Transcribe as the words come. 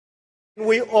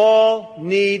We all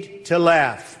need to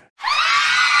laugh.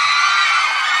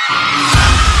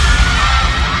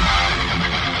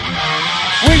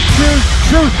 We choose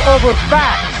truth over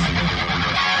facts.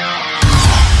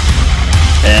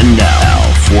 And now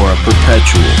for a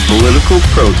perpetual political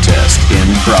protest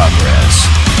in progress.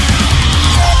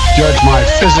 Judge my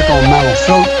physical and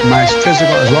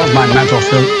mental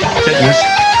fitness.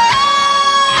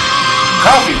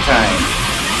 Coffee time.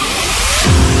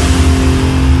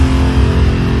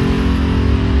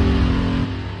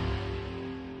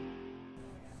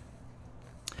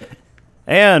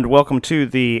 And welcome to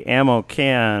the Ammo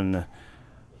Can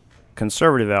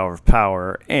Conservative Hour of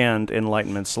Power and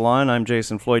Enlightenment Salon. I'm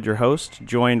Jason Floyd, your host,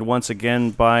 joined once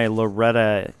again by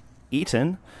Loretta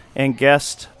Eaton and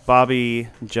guest Bobbi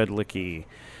Jedlicki.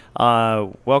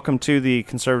 Welcome to the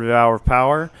Conservative Hour of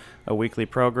Power, a weekly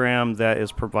program that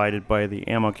is provided by the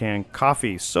Ammo Can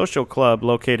Coffee Social Club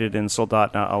located in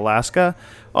Soldotna, Alaska,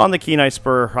 on the Kenai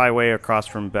Spur Highway across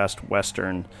from Best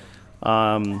Western.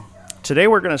 Today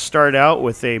we're going to start out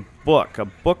with a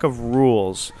book of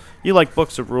rules. You like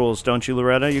books of rules, don't you,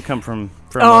 Loretta? You come from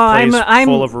a place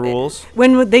full of rules.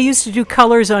 When they used to do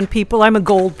colors on people, I'm a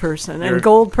gold person. And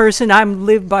gold person, I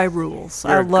live by rules.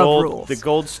 I love rules. The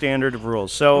gold standard of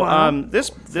rules. So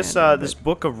this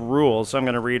book of rules I'm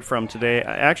going to read from today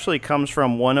actually comes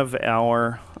from one of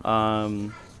our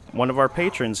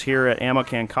patrons here at Ammo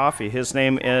Can Coffee. His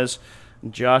name is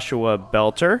Joshua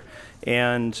Belter.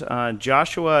 And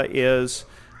Joshua is,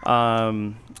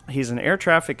 he's an air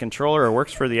traffic controller or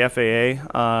works for the FAA,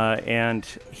 and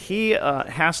he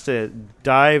has to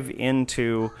dive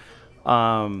into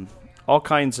all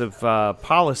kinds of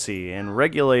policy and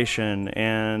regulation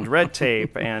and red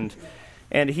tape, and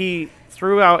he,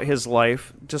 throughout his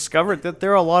life, discovered that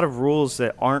there are a lot of rules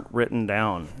that aren't written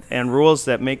down, and rules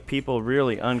that make people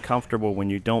really uncomfortable when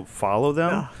you don't follow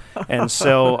them. And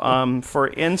so, for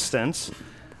instance,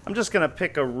 I'm just going to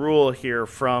pick a rule here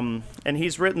from, and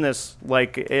he's written this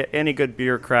like any good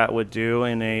bureaucrat would do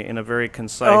in a very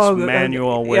concise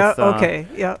manual with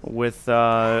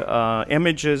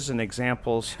images and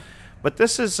examples. But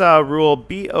this is Rule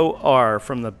BOR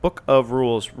from the Book of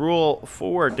Rules, Rule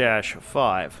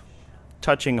 4-5,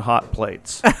 touching hot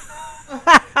plates.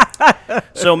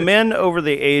 So men over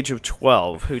the age of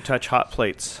 12 who touch hot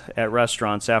plates at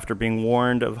restaurants after being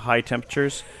warned of high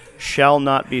temperatures shall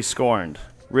not be scorned,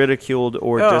 ridiculed,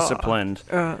 or disciplined.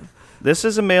 This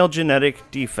is a male genetic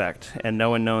defect, and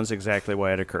no one knows exactly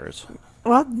why it occurs.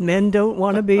 Well, men don't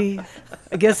want to be,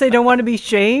 I guess they don't want to be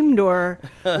shamed or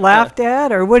laughed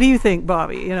at, or what do you think,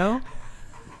 Bobbi, you know?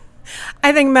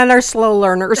 I think men are slow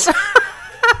learners.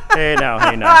 Hey now.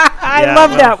 I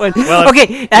love that one. Well,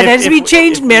 okay, that has to be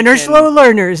changed. Men are slow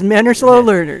learners. Men are slow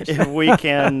learners. If we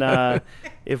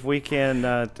can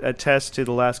attest to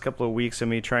the last couple of weeks of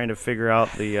me trying to figure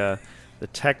out the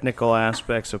technical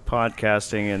aspects of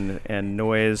podcasting and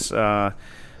noise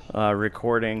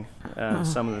recording.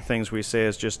 Some of the things we say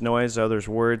is just noise, others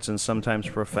words, and sometimes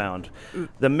profound.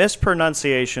 The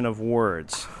mispronunciation of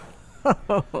words.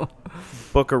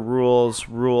 Book of Rules,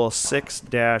 Rule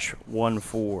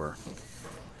 6-14.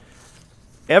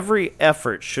 Every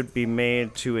effort should be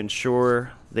made to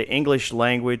ensure the English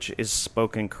language is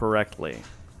spoken correctly.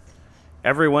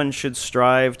 Everyone should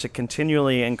strive to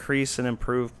continually increase and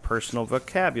improve personal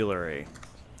vocabulary.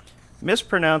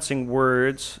 Mispronouncing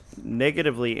words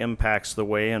negatively impacts the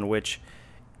way in which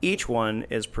each one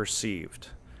is perceived.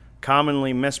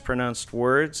 Commonly mispronounced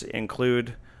words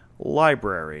include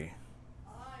library,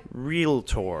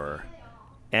 realtor,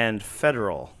 and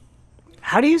federal.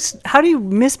 How do you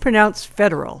mispronounce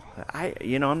federal?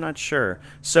 I'm not sure.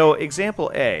 So example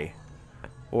A,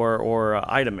 or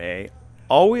item A,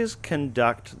 always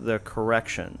conduct the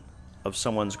correction of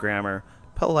someone's grammar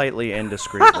politely and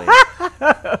discreetly.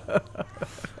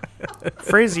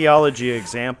 Phraseology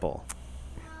example.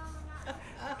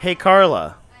 Hey,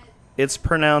 Carla, it's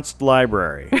pronounced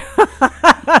library.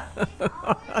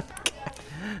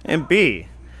 And B,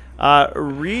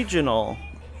 regional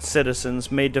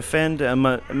citizens may defend a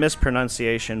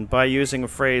mispronunciation by using a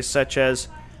phrase such as,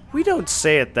 "We don't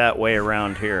say it that way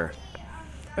around here."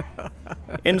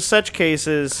 In such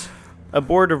cases, a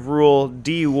Board of Rule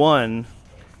D1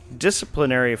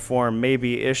 disciplinary form may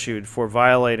be issued for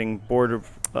violating Board of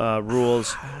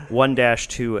Rules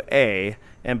 1-2A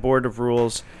and Board of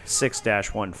Rules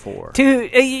 6-14.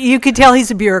 You could tell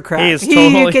he's a bureaucrat.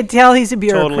 You could tell he's a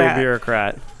bureaucrat. Totally a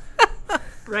bureaucrat.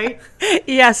 Right?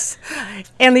 Yes.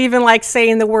 And even like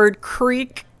saying the word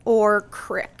creek or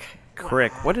crick.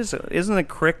 crick. What is it? Isn't a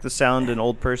crick the sound an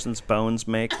old person's bones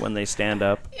make when they stand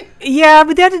up? Yeah,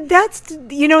 but that's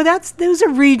those are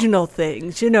regional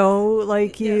things,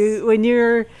 like when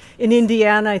you're in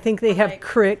Indiana, I think they have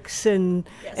cricks and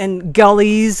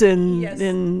gullies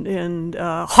and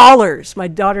hollers. My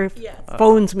daughter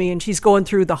phones me and she's going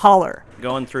through the holler.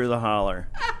 Going through the holler.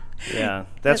 Yeah,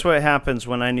 that's what happens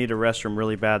when I need a restroom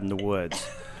really bad in the woods.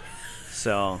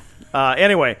 So,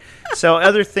 anyway,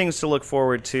 other things to look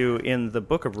forward to in the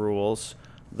Book of Rules,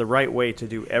 The Right Way to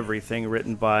Do Everything,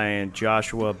 written by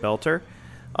Joshua Belter,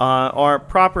 are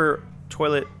proper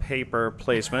toilet paper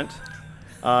placement,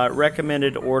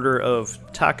 recommended order of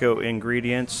taco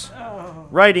ingredients,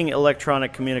 writing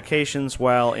electronic communications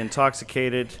while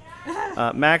intoxicated,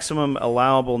 maximum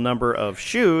allowable number of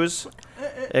shoes,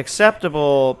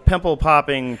 acceptable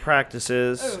pimple-popping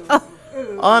practices,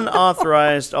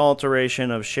 unauthorized alteration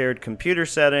of shared computer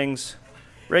settings,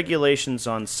 regulations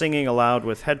on singing aloud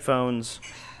with headphones,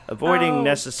 avoiding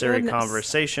necessary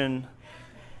conversation,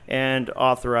 and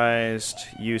authorized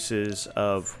uses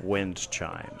of wind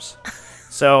chimes.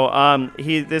 So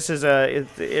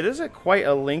it is quite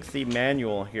a lengthy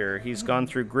manual here. He's gone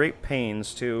through great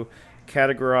pains to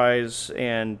categorize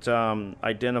and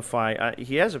identify.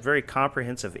 He has a very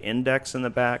comprehensive index in the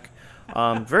back.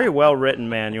 Very well written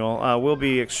manual. We'll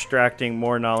be extracting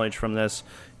more knowledge from this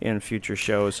in future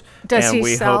shows. Does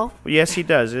he sell? Yes, he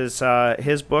does.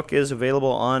 His book is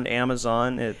available on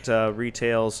Amazon. It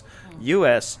retails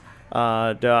U.S.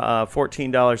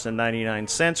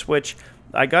 $14.99, which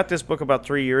I got this book about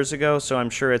 3 years ago, so I'm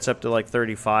sure it's up to like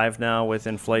 $35 now with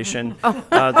inflation.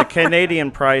 The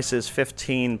Canadian price is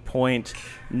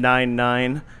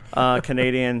 $15.99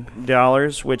 Canadian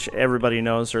dollars, which everybody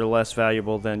knows are less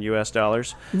valuable than U.S.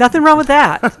 dollars. Nothing wrong with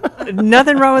that.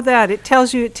 Nothing wrong with that. It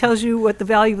tells you what the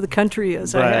value of the country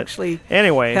is. But I actually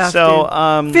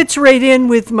fits right in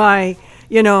with my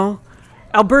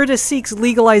Alberta seeks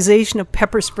legalization of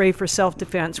pepper spray for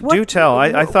self-defense. Do tell.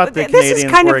 I thought the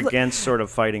Canadians were against sort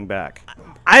of fighting back.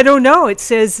 I don't know. It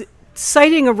says,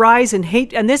 citing a rise in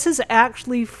hate, and this is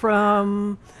actually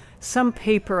from some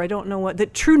paper. I don't know what. The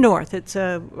True North. I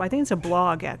think it's a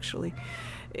blog, actually.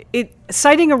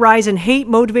 Citing a rise in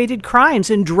hate-motivated crimes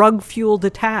and drug-fueled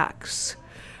attacks.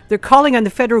 They're calling on the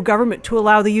federal government to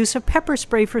allow the use of pepper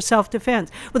spray for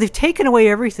self-defense. Well, they've taken away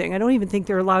everything. I don't even think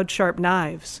they're allowed sharp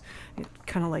knives.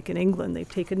 Kind of like in England, they've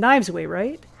taken knives away,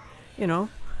 right?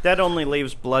 That only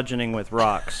leaves bludgeoning with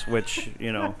rocks, which,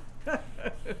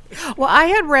 Well, I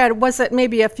had read, was it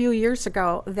maybe a few years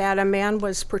ago, that a man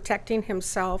was protecting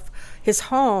his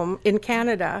home in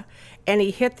Canada, and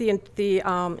he hit the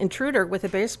intruder with a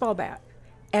baseball bat.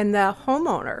 And the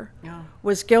homeowner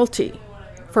was guilty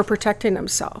for protecting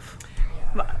himself.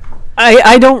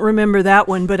 I don't remember that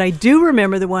one, but I do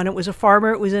remember the one. It was a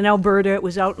farmer. It was in Alberta. It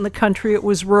was out in the country. It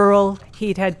was rural.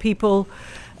 He'd had people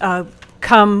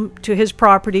come to his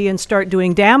property and start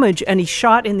doing damage, and he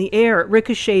shot in the air. It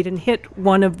ricocheted and hit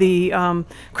one of the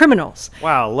criminals.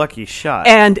 Wow, lucky shot.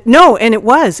 And it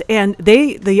was. And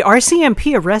the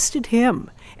RCMP arrested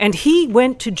him, and he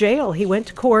went to jail. He went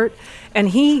to court, and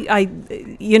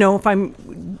if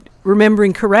I'm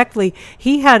remembering correctly,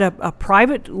 he had a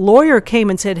private lawyer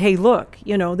came and said, hey, look,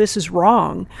 this is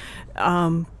wrong.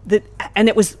 And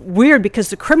it was weird because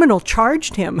the criminal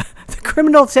charged him. The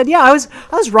criminal said, yeah, I was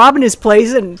robbing his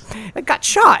place and I got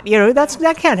shot.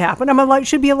 That can't happen.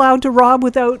 Should be allowed to rob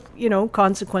without,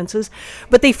 consequences.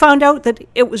 But they found out that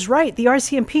it was right. The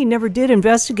RCMP never did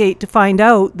investigate to find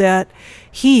out that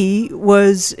it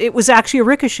was actually a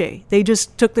ricochet. They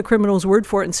just took the criminal's word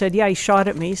for it and said, yeah, he shot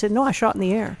at me. He said, no, I shot in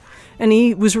the air. And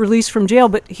he was released from jail,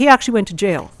 but he actually went to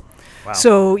jail. Wow.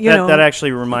 So, that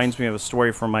actually reminds me of a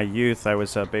story from my youth. I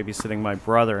was babysitting my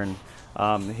brother, and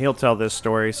he'll tell this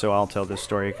story, so I'll tell this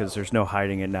story because there's no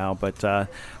hiding it now. But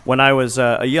when I was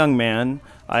a young man,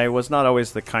 I was not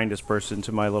always the kindest person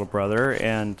to my little brother,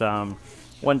 and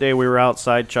one day we were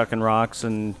outside chucking rocks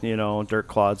and, dirt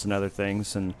clods and other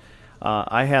things, and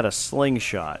I had a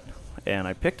slingshot, and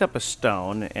I picked up a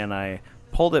stone, and I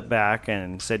pulled it back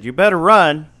and said, you better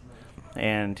run.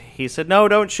 And he said, no,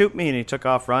 don't shoot me. And he took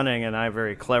off running, and I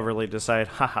very cleverly decided,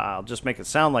 I'll just make it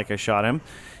sound like I shot him.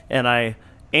 And I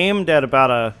aimed at about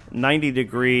a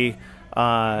 90-degree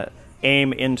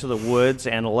aim into the woods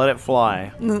and let it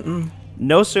fly.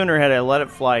 No sooner had I let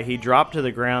it fly, he dropped to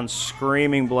the ground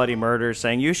screaming bloody murder,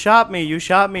 saying, you shot me, you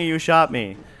shot me, you shot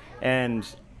me. And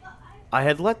I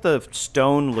had let the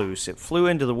stone loose. It flew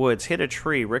into the woods, hit a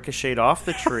tree, ricocheted off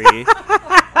the tree,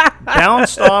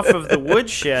 bounced off of the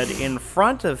woodshed in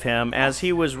front of him as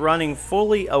he was running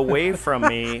fully away from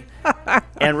me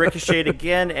and ricocheted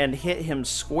again and hit him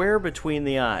square between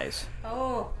the eyes.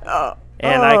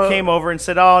 And I came over and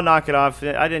said, "Oh, knock it off.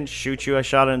 I didn't shoot you. I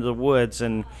shot into the woods."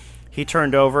 And he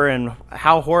turned over, and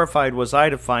how horrified was I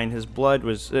to find his blood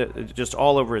was just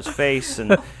all over his face.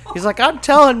 And he's like, "I'm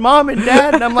telling Mom and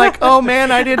Dad." And I'm like, "Oh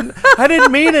man, I didn't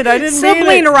mean it. I didn't mean it."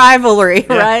 Sibling rivalry,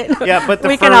 right? Yeah, but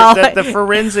the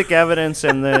forensic evidence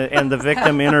and the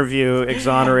victim interview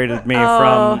exonerated me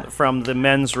from the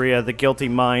mens rea, the guilty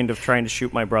mind of trying to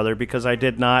shoot my brother, because I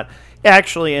did not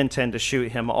actually intend to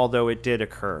shoot him, although it did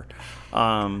occur.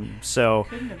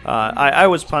 I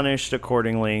was punished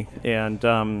accordingly, and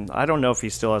I don't know if he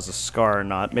still has a scar or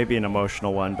not, maybe an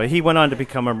emotional one, but he went on to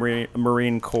become a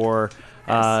Marine Corps,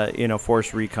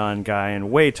 force recon guy, and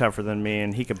way tougher than me,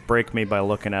 and he could break me by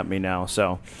looking at me now.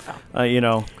 So,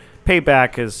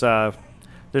 payback is,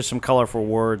 there's some colorful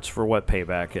words for what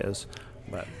payback is.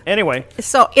 But anyway.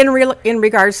 So in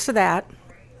regards to that,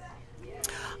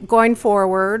 going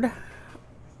forward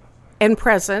and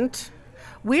present,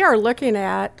 we are looking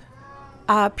at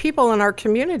people in our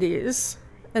communities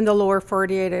in the lower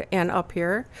 48 and up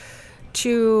here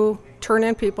to turn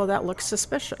in people that look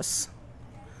suspicious.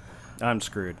 I'm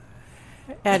screwed.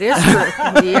 That is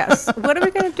true. Yes. What are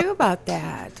we going to do about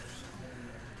that?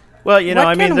 Well,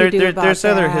 there's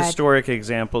other historic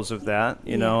examples of that.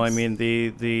 You know, I mean,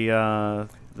 the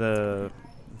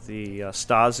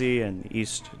Stasi in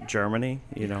East Germany.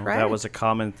 You know, that was a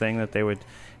common thing that they would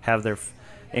have their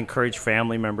encourage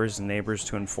family members and neighbors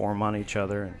to inform on each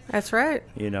other. And, that's right.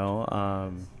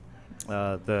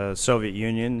 The Soviet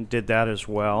Union did that as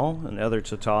well, and other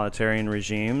totalitarian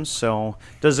regimes. So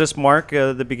does this mark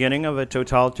the beginning of a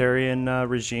totalitarian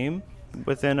regime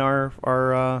within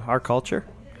our culture?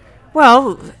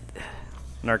 Well,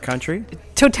 in our country?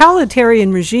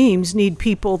 Totalitarian regimes need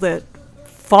people that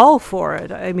fall for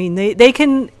it. I mean, they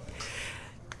can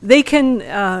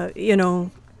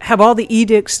have all the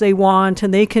edicts they want,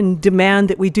 and they can demand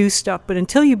that we do stuff, but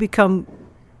until you become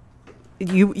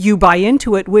you buy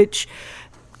into it, which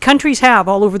countries have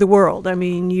all over the world. I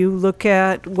mean, you look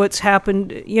at what's happened,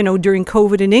 during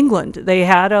COVID in England. They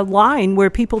had a line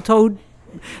where people turned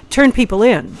people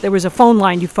in. There was a phone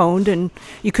line you phoned and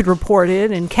you could report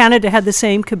it, and Canada had the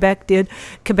same. Quebec did.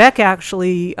 Quebec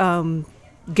actually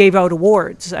gave out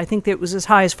awards. I think it was as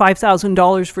high as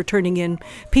 $5,000 for turning in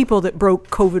people that broke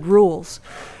COVID rules.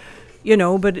 I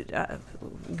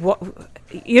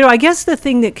guess the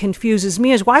thing that confuses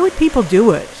me is, why would people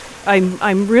do it? I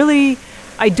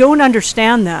don't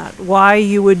understand that. Why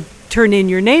you would turn in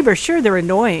your neighbor? Sure, they're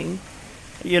annoying.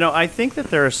 I think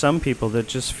that there are some people that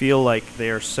just feel like they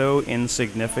are so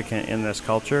insignificant in this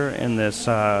culture, in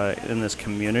this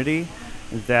community,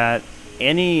 that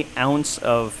any ounce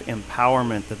of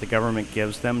empowerment that the government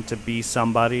gives them to be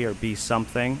somebody or be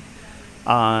something,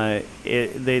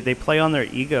 they play on their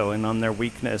ego and on their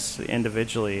weakness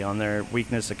individually, on their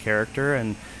weakness of character,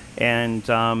 and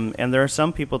there are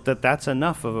some people that's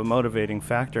enough of a motivating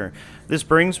factor. This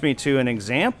brings me to an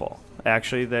example,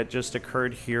 actually, that just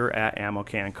occurred here at Ammo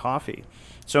Can Coffee.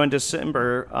 So in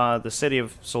December, the city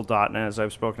of Soldotna, as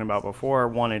I've spoken about before,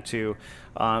 wanted to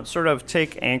sort of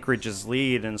take Anchorage's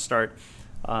lead and start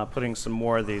putting some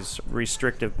more of these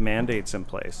restrictive mandates in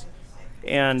place.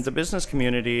 And the business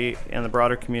community and the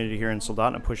broader community here in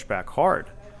Soldotna pushed back hard.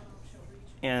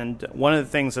 And one of the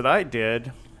things that I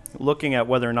did, looking at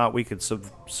whether or not we could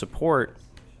support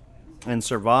and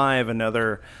survive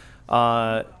another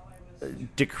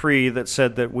decree that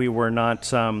said that we were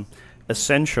not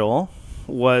essential,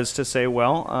 was to say,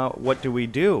 what do we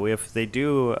do if they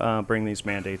do bring these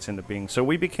mandates into being? So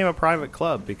we became a private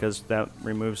club, because that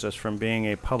removes us from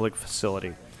being a public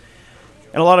facility.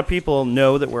 And a lot of people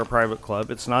know that we're a private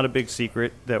club. It's not a big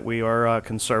secret that we are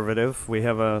conservative. We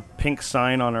have a pink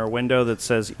sign on our window that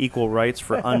says equal rights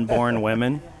for unborn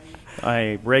women.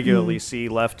 I regularly see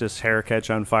leftists' hair catch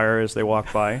on fire as they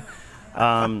walk by.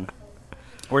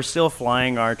 We're still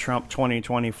flying our Trump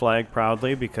 2020 flag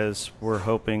proudly, because we're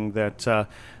hoping that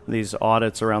these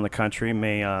audits around the country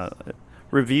may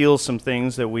reveal some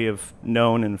things that we have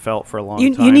known and felt for a long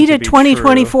time. You need a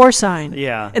 2024 sign.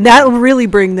 Yeah. And that will really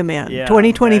bring them in. Yeah.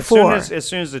 2024. As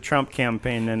soon as the Trump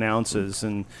campaign announces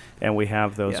and we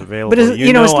have those available, but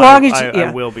as long as I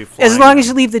will be flying. As long as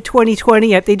you leave the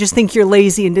 2020 up, they just think you're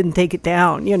lazy and didn't take it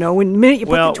down. When the minute you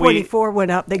put the 24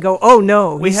 one up, they go, "Oh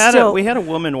no." We had a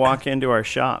woman walk into our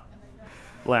shop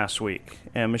last week,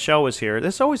 and Michelle was here.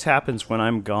 This always happens when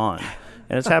I'm gone.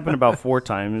 And it's happened about 4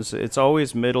 times. It's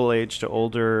always middle-aged to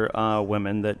older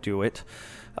women that do it.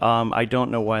 I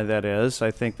don't know why that is.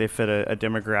 I think they fit a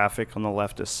demographic on the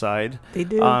leftist side. They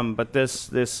do. But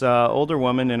this older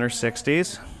woman in her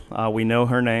 60s, we know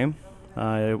her name.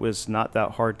 It was not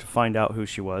that hard to find out who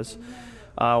she was.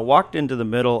 Walked into the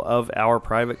middle of our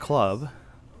private club,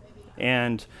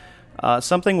 and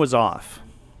something was off.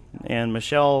 And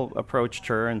Michelle approached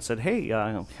her and said, "Hey,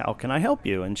 how can I help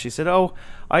you?" And she said, "Oh,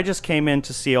 I just came in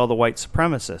to see all the white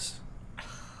supremacists."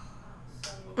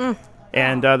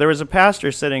 And there was a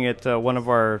pastor sitting at one of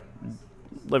our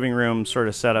living room sort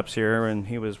of setups here, and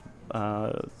he was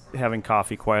having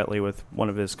coffee quietly with one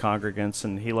of his congregants,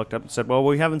 and he looked up and said, "Well,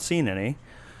 we haven't seen any."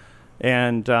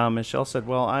 And Michelle said,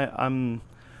 "Well, I'm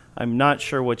not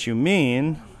sure what you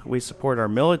mean. We support our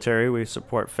military, we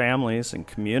support families and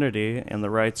community and the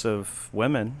rights of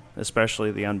women, especially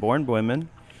the unborn women."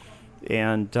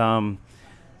 And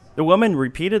the woman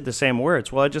repeated the same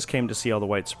words. "Well, I just came to see all the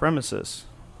white supremacists."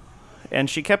 And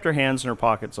she kept her hands in her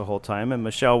pockets the whole time, and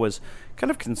Michelle was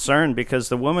kind of concerned because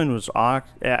the woman was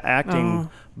acting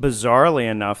bizarrely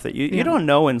enough that you don't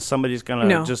know when somebody's going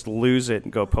to just lose it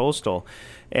and go postal.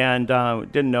 And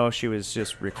didn't know if she was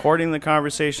just recording the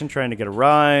conversation, trying to get a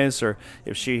rise, or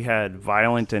if she had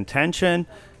violent intention.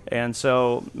 And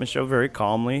so Michelle very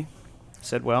calmly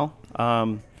said, "Well,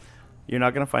 you're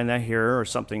not going to find that here," or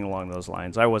something along those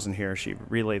lines. I wasn't here. She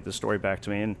relayed the story back to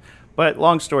me. But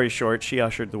long story short, she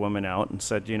ushered the woman out and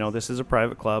said, "This is a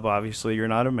private club. Obviously, you're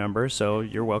not a member, so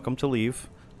you're welcome to leave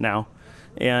now."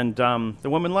 And the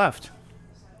woman left.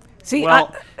 See,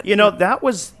 well, that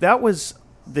was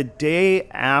the day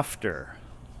after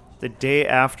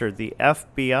the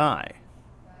FBI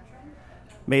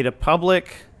made a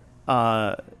public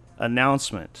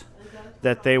announcement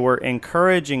that they were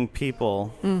encouraging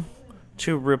people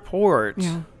to report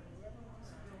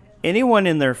anyone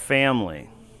in their family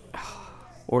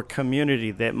or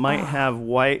community that might have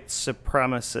white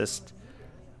supremacist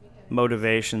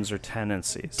motivations or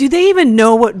tendencies. Do they even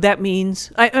know what that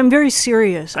means? I'm very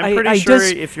serious. I'm pretty sure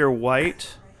if you're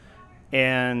white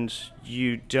and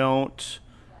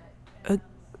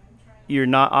you're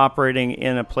not operating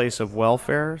in a place of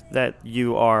welfare, that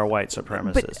you are a white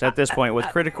supremacist. At this point, with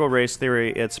critical race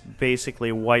theory, it's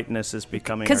basically whiteness is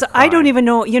becoming a crime. Because I don't even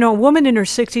know, a woman in her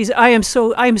 60s, I am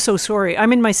so sorry.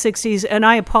 I'm in my 60s, and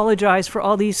I apologize for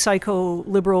all these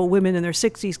psycho-liberal women in their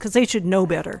 60s, because they should know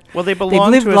better. Well, they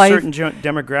belong to a certain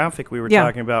demographic we were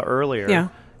talking about earlier,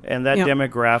 and that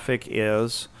demographic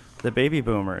is the baby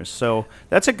boomers. So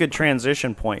that's a good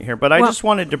transition point here. But I just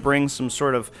wanted to bring some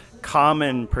sort of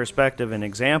common perspective and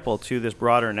example to this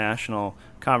broader national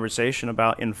conversation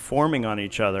about informing on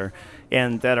each other,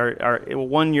 and that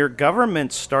when your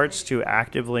government starts to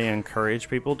actively encourage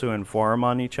people to inform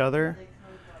on each other,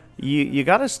 you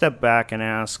got to step back and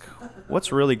ask,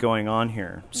 what's really going on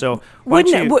here? So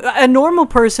a normal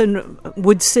person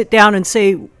would sit down and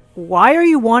say, why are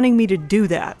you wanting me to do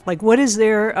that? Like, what is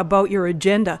there about your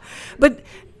agenda? But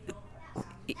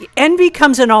envy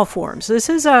comes in all forms. This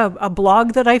is a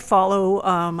blog that I follow.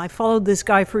 I followed this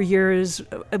guy for years,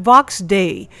 Vox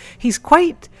Day. He's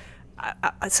quite...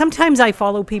 sometimes I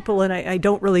follow people and I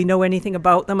don't really know anything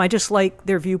about them. I just like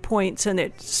their viewpoints and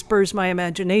it spurs my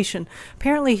imagination.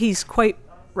 Apparently he's quite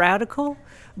radical.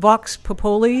 Vox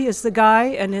Populi is the guy,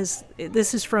 and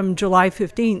this is from July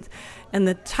 15th. And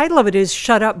the title of it is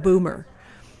 "Shut Up, Boomer."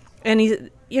 And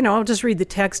I'll just read the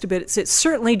text a bit. It says,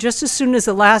 "Certainly, just as soon as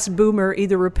the last boomer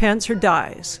either repents or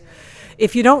dies.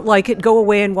 If you don't like it, go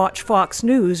away and watch Fox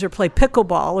News or play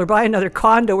pickleball or buy another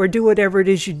condo or do whatever it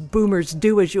is you boomers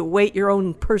do as you await your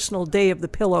own personal day of the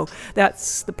pillow."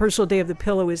 That's the personal day of the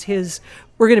pillow is his.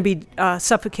 We're going to be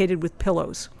suffocated with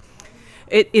pillows.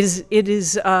 It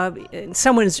is.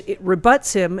 Someone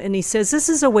rebuts him, and he says, "This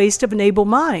is a waste of an able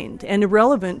mind and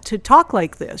irrelevant to talk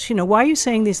like this. Why are you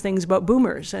saying these things about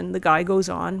boomers?" And the guy goes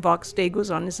on, Vox Day goes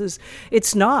on, and says,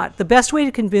 "It's not. The best way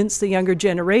to convince the younger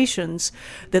generations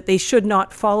that they should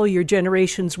not follow your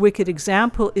generation's wicked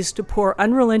example is to pour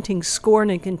unrelenting scorn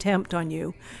and contempt on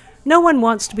you. No one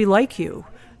wants to be like you.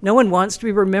 No one wants to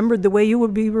be remembered the way you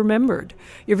would be remembered.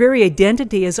 Your very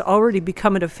identity has already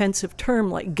become an offensive term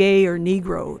like gay or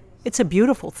Negro. It's a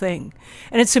beautiful thing.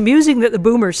 And it's amusing that the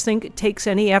boomers think it takes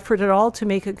any effort at all to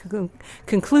make a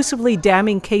conclusively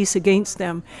damning case against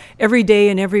them. Every day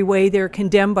in every way they're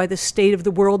condemned by the state of the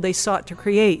world they sought to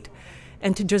create.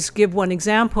 And to just give one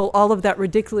example, all of that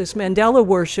ridiculous Mandela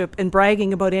worship and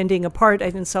bragging about ending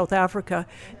apartheid in South Africa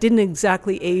didn't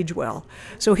exactly age well.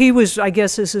 So he was, I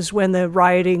guess this is when the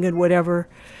rioting and whatever.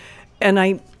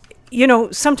 And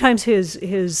sometimes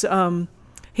his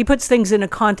he puts things in a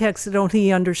context that only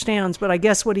he understands. But I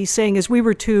guess what he's saying is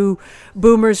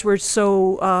boomers were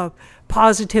so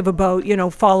positive about,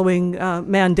 following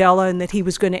Mandela, and that he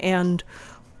was going to end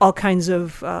all kinds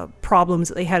of problems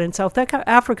that they had in South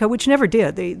Africa, which never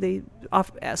did.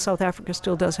 South Africa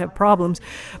still does have problems.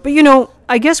 But,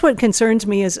 I guess what concerns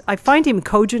me is I find him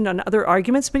cogent on other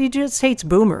arguments, but he just hates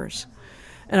boomers.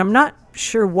 And I'm not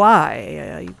sure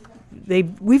why.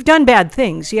 We've done bad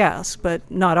things, yes, but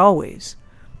not always.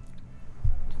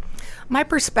 My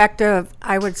perspective,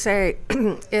 I would say,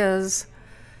 is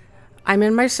I'm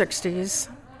in my 60s.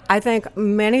 I think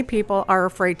many people are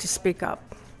afraid to speak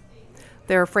up.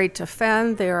 They're afraid to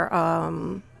offend. They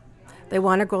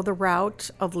want to go the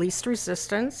route of least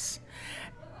resistance,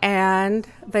 and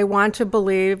they want to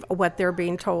believe what they're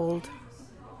being told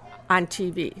on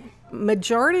TV.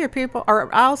 Majority of people, or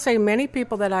I'll say many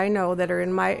people that I know that are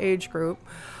in my age group,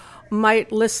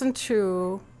 might listen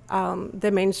to the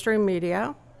mainstream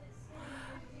media,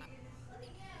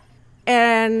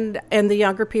 and the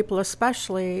younger people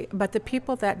especially, but the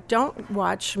people that don't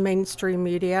watch mainstream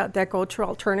media, that go to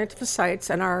alternative sites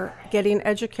and are getting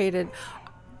educated,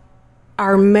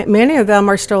 many of them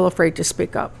are still afraid to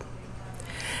speak up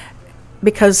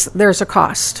because there's a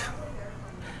cost.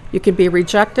 You can be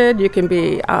rejected, you can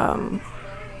be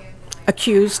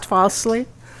accused falsely.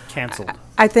 Canceled.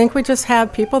 I think we just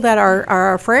have people that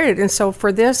are afraid, and so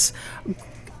for this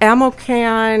Ammo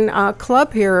Can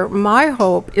Club here, my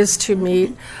hope is to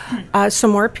meet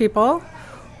some more people,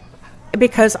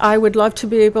 because I would love to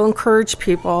be able to encourage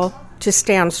people to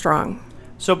stand strong.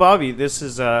 So, Bobbi, this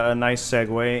is a nice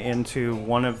segue into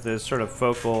one of the sort of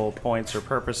focal points or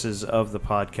purposes of the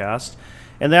podcast,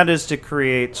 and that is to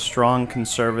create strong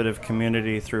conservative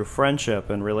community through friendship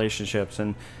and relationships.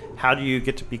 And how do you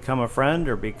get to become a friend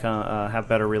or have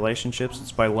better relationships?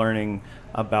 It's by learning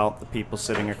about the people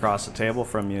sitting across the table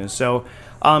from you. So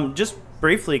just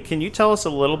briefly, can you tell us a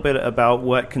little bit about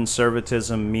what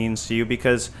conservatism means to you?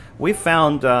 Because we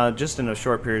found just in a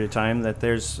short period of time that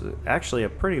there's actually a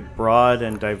pretty broad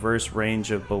and diverse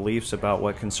range of beliefs about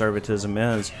what conservatism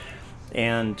is.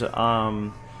 And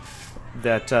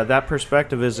that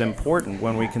perspective is important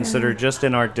when we consider just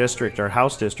in our district, our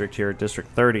House district here, District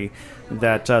 30,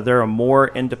 that there are more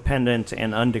independent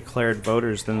and undeclared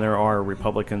voters than there are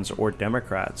Republicans or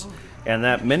Democrats, and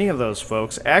that many of those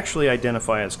folks actually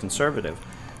identify as conservative.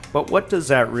 But what does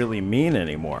that really mean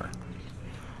anymore?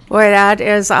 Boy, that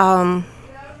is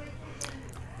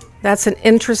that's an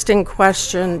interesting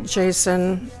question,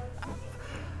 Jason.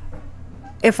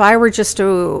 If I were just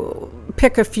to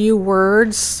pick a few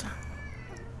words,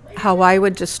 how I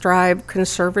would describe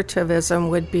conservatism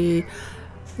would be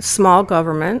small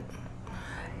government,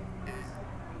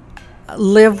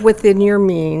 live within your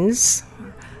means,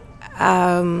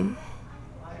 I'm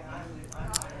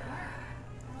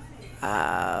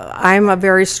a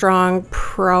very strong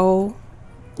pro-life,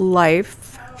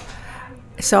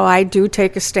 so I do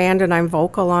take a stand and I'm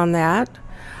vocal on that.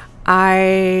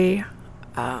 I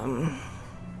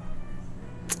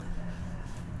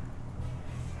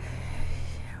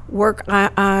work,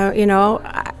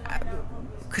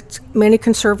 many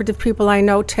conservative people I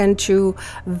know tend to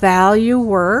value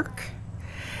work.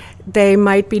 They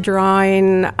might be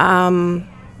drawing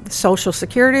Social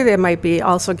Security, they might be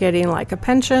also getting like a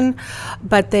pension,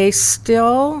 but they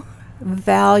still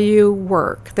value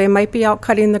work. They might be out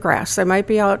cutting the grass, they might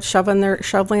be out shoveling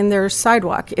their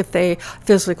sidewalk if they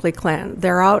physically can.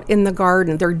 They're out in the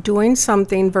garden, they're doing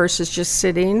something versus just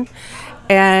sitting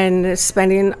and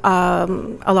spending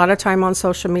a lot of time on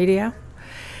social media.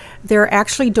 They're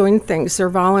actually doing things. They're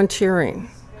volunteering.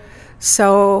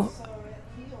 So,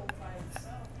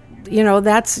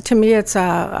 that's, to me, it's a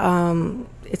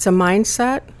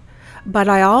mindset. But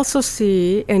I also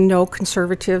see and know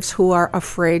conservatives who are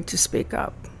afraid to speak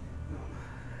up.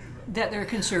 That they're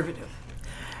conservative.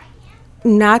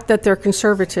 Not that they're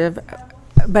conservative,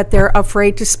 but they're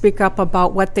afraid to speak up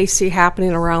about what they see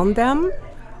happening around them,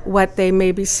 what they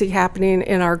maybe see happening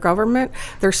in our government.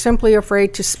 They're simply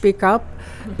afraid to speak up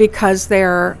because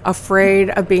they're afraid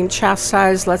of being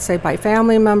chastised, let's say, by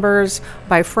family members,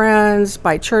 by friends,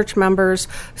 by church members.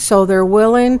 So they're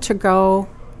willing to go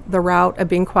the route of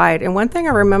being quiet. And one thing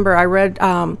I remember, I read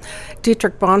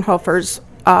Dietrich Bonhoeffer's,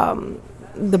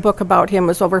 the book about him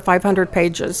was over 500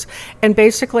 pages. And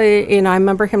basically, I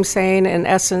remember him saying, in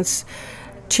essence,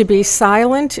 to be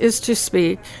silent is to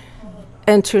speak,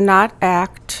 and to not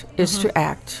act is to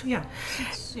act. Yeah.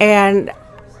 And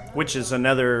which is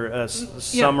another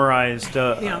summarized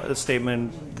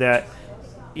statement that,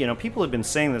 people have been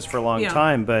saying this for a long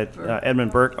time, but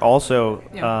Edmund Burke, also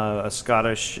a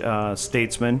Scottish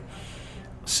statesman,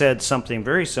 said something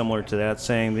very similar to that,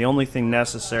 saying the only thing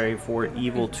necessary for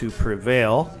evil to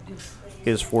prevail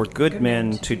is for good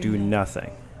men to do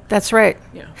nothing. That's right.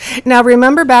 Yeah. Now,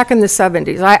 remember back in the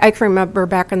 70s. I can remember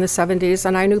back in the 70s,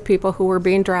 and I knew people who were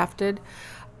being drafted.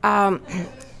 And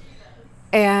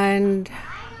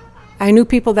I knew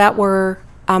people that were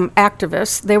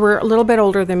activists. They were a little bit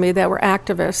older than me that were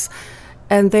activists.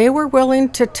 And they were willing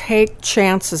to take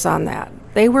chances on that.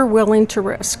 They were willing to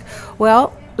risk.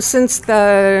 Well, since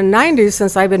the 90s,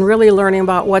 since I've been really learning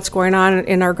about what's going on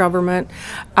in our government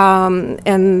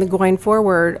and going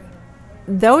forward,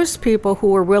 those people who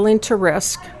were willing to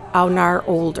risk are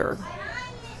older.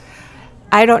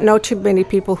 I don't know too many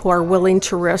people who are willing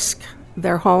to risk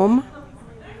their home,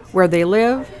 where they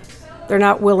live. They're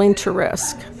not willing to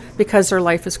risk because their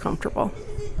life is comfortable.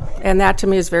 And that to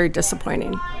me is very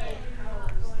disappointing.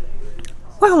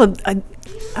 Well,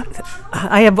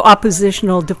 I have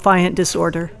oppositional defiant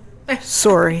disorder.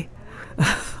 Sorry.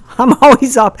 I'm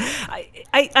always up.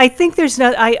 I think there's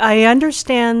not, I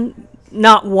understand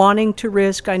not wanting to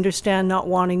risk. I understand not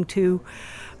wanting to.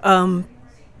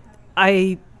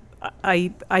 I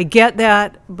get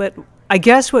that, but I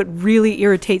guess what really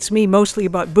irritates me mostly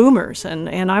about boomers,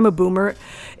 and I'm a boomer,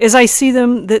 is I see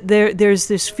them that there's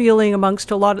this feeling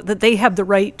amongst a lot of, that they have the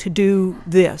right to do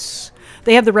this.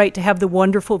 They have the right to have the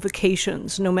wonderful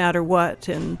vacations no matter what,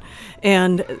 and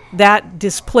that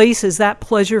displaces, that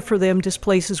pleasure for them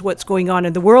displaces what's going on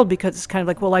in the world, because it's kind of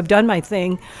like, well, I've done my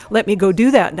thing, let me go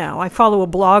do that now. I follow a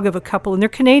blog of a couple, and they're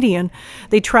Canadian.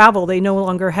 They travel. They no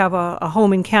longer have a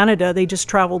home in Canada. They just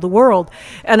travel the world.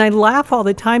 And I laugh all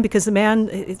the time because the man,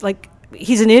 it's like,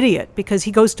 he's an idiot because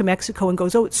he goes to Mexico and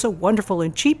goes, oh, it's so wonderful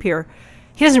and cheap here.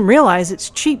 He doesn't realize it's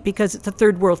cheap because it's a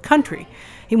third world country.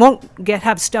 He won't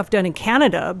have stuff done in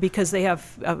Canada because they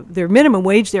have their minimum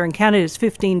wage there in Canada is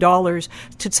 $15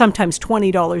 to sometimes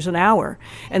 $20 an hour,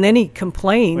 and then he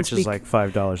complains, which is like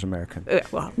 $5 American.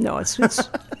 Well, no,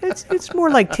 it's more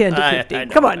like 10 to 15.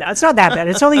 Come on, now, it's not that bad.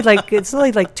 It's only like 2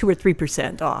 or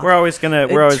 3% off. We're always gonna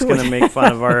make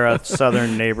fun of our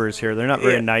southern neighbors here. They're not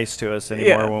very nice to us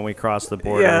anymore when we cross the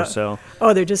border. Yeah. So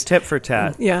they're just tit for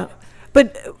tat. Yeah.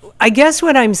 But I guess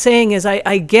what I'm saying is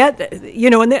I get,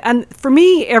 and for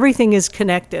me, everything is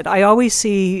connected. I always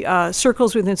see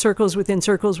circles within circles within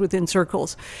circles within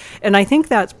circles. And I think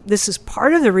that this is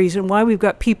part of the reason why we've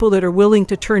got people that are willing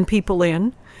to turn people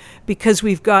in, because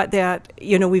we've got that,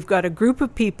 we've got a group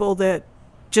of people that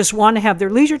just want to have their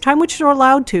leisure time, which they're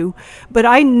allowed to. But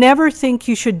I never think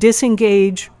you should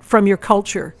disengage from your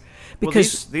culture.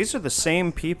 Because these are the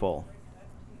same people,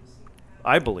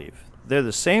 I believe. They're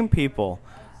the same people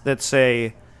that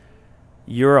say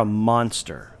you're a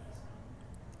monster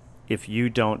if you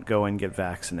don't go and get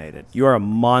vaccinated. You're a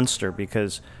monster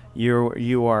because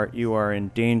you are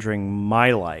endangering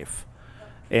my life,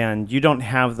 and you don't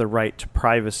have the right to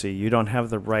privacy. You don't have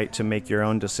the right to make your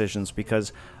own decisions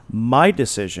because my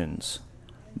decisions,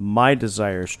 my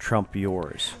desires trump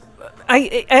yours.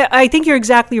 I think you're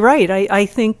exactly right. I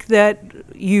think that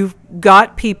you've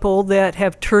got people that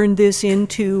have turned this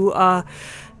into,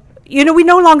 we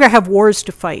no longer have wars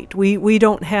to fight. We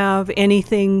don't have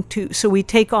anything to, so we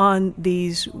take on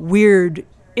these weird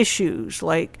issues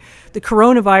like the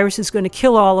coronavirus is going to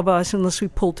kill all of us unless we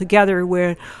pull together,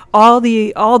 where all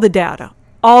the data,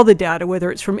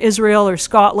 whether it's from Israel or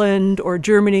Scotland or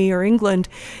Germany or England,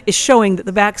 is showing that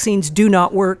the vaccines do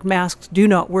not work, masks do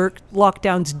not work,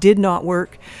 lockdowns did not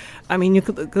work. I mean, you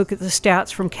could look at the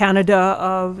stats from Canada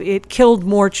of it killed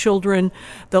more children.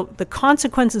 The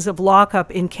consequences of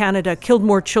lockup in Canada killed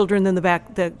more children than the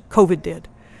COVID did.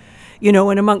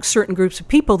 And amongst certain groups of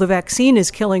people, the vaccine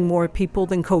is killing more people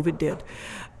than COVID did.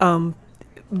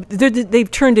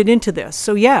 They've turned it into this,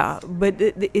 so yeah. But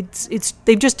it's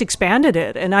they've just expanded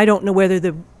it, and I don't know whether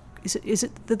is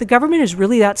it that the government is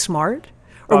really that smart,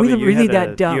 or Bobbi, are we really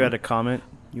that dumb? You had a comment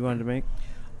you wanted to make?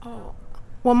 Oh,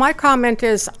 well, my comment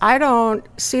is I don't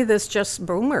see this just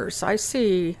boomers. I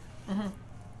see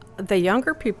the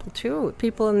younger people too,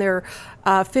 people in their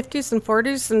 50s and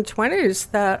 40s and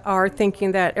 20s that are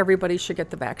thinking that everybody should get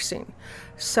the vaccine.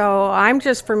 So I'm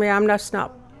just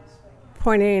not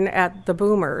pointing at the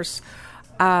boomers,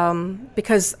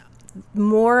 because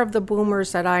more of the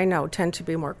boomers that I know tend to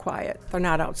be more quiet. They're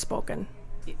not outspoken.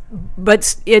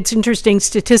 But it's interesting,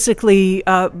 statistically,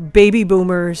 baby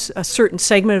boomers, a certain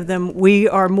segment of them, we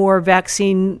are more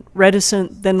vaccine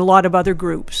reticent than a lot of other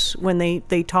groups. When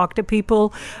they talk to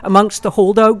people amongst the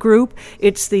holdout group,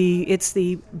 it's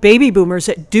the baby boomers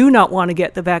that do not want to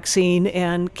get the vaccine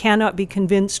and cannot be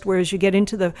convinced, whereas you get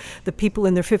into the people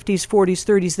in their 50s, 40s,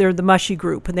 30s, they're the mushy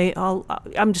group, and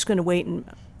I'm just going to wait and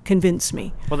convince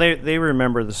me. Well, they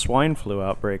remember the swine flu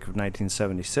outbreak of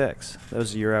 1976. That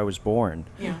was the year I was born.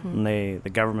 Yeah. And the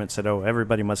government said, "Oh,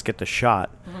 everybody must get the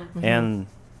shot," and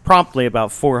promptly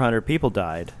about 400 people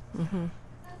died.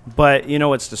 But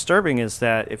what's disturbing is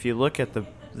that if you look at the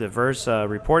VERS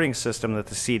reporting system that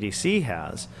the CDC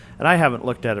has, and I haven't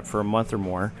looked at it for a month or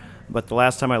more, but the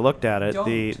last time I looked at it,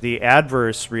 the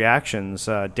adverse reactions,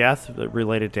 death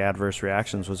related to adverse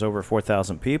reactions, was over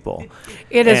 4,000 people.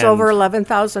 It is over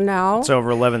 11,000 now. It's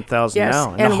over 11,000 Yes,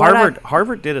 now. and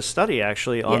Harvard did a study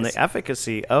actually on the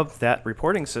efficacy of that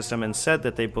reporting system and said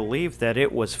that they believed that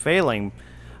it was failing,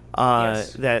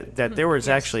 that there was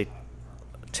actually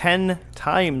 10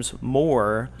 times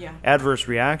more adverse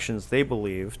reactions, they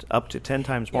believed, up to 10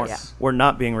 times more, were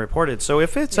not being reported. So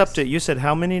if it's up to, you said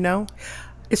how many now?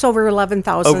 It's over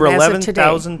 11,000 Over as of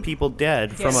 11,000 today. people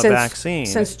dead from a vaccine.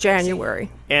 Since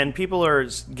January. And people are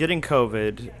getting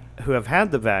COVID who have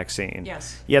had the vaccine.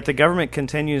 Yes. Yet the government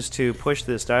continues to push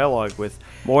this dialogue with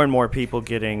more and more people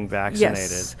getting vaccinated.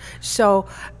 Yes. So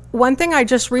one thing I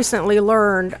just recently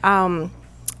learned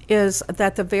is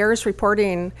that the VAERS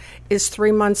reporting is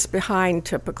 3 months behind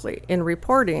typically in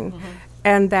reporting.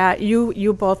 And that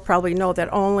you both probably know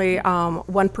that only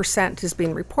 1% is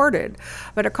being reported.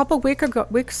 But a couple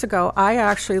weeks ago, I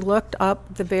actually looked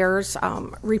up the VAERS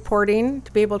reporting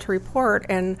to be able to report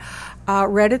and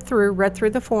read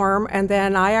through the form, and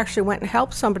then I actually went and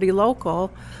helped somebody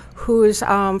local whose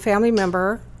family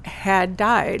member had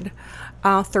died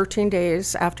 13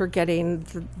 days after getting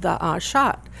the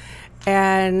shot.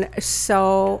 And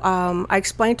so I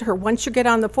explained to her, once you get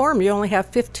on the form, you only have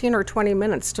 15 or 20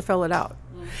 minutes to fill it out.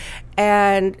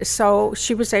 And so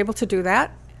she was able to do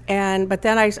that. But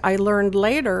then I learned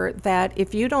later that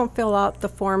if you don't fill out the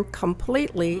form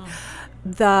completely,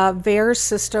 the VAERS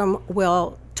system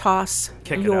will toss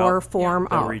your form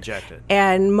out. They'll reject it.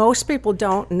 And most people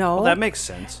don't know. Well, that makes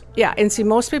sense. Yeah, and see,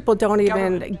 most people don't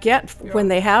even get, when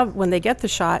they get the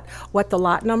shot, what the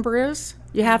lot number is.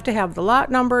 You have to have the lot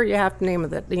number. You have to name of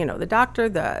the doctor,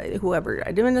 whoever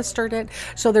administered it.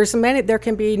 So there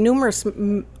can be numerous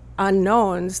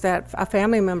unknowns that a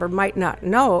family member might not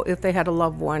know if they had a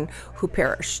loved one who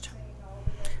perished.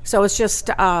 So it's just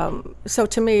so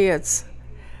to me it's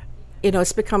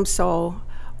become so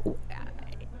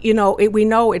we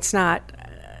know it's not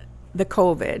the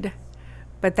COVID,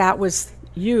 but that was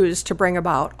used to bring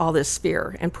about all this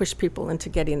fear and push people into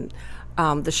getting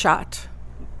the shot.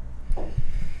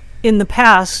 In the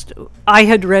past, I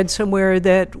had read somewhere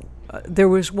that there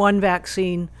was one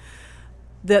vaccine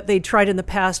that they tried in the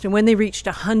past, and when they reached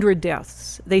 100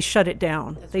 deaths, they shut it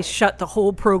down. They shut the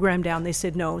whole program down. They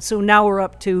said no. So now we're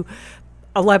up to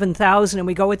 11,000, and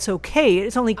we go, it's okay.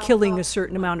 It's only killing a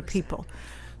certain amount of people.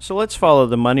 So let's follow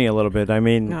the money a little bit. I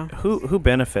mean, who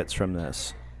benefits from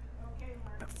this?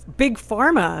 Big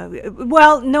pharma.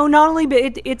 Well, no, not only,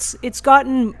 but it's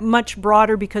gotten much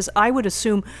broader, because I would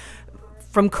assume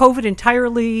from COVID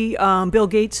entirely, Bill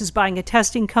Gates is buying a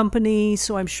testing company,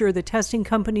 so I'm sure the testing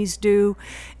companies do.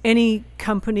 Any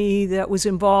company that was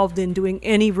involved in doing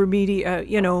any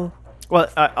Well,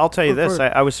 I'll tell you this.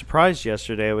 I was surprised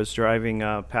yesterday. I was driving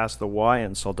past the Y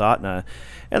in Soldotna,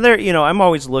 and there, I'm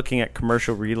always looking at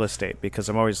commercial real estate because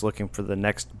I'm always looking for the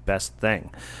next best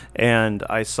thing. And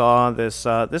I saw this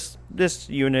this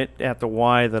unit at the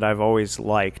Y that I've always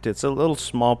liked. It's a little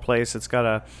small place. It's got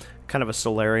a kind of a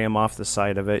solarium off the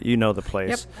side of it. You know the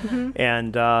place. Yep. Mm-hmm.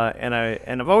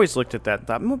 And I've always looked at that and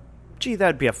thought, gee,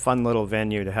 that'd be a fun little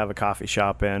venue to have a coffee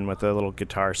shop in with a little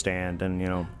guitar stand,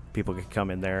 and people could come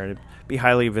in there and it'd be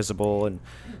highly visible. And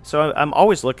so I'm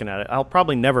always looking at it. I'll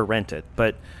probably never rent it,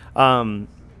 but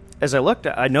as I looked,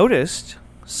 I noticed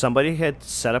somebody had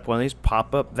set up one of these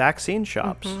pop-up vaccine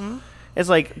shops. Mm-hmm. It's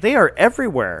like they are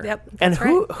everywhere. Yep, and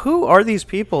who are these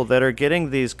people that are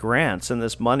getting these grants and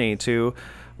this money to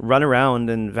run around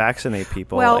and vaccinate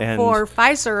people? Well, for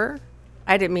Pfizer,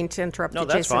 I didn't mean to interrupt you, Jason.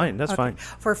 No, that's fine. That's fine.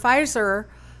 For Pfizer,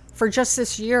 for just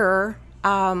this year,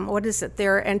 what is it?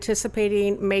 They're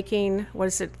anticipating making,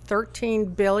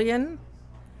 $13 billion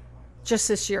just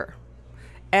this year.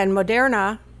 And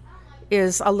Moderna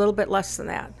is a little bit less than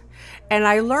that. And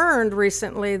I learned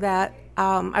recently that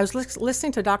I was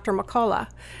listening to Dr. McCullough,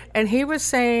 and he was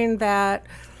saying that,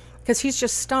 because he's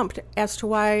just stumped as to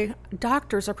why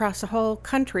doctors across the whole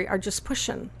country are just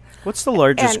pushing. What's the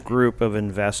largest group of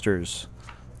investors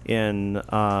in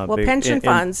pension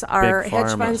funds are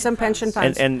hedge funds and pension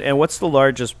funds. And what's the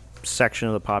largest section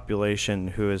of the population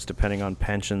who is depending on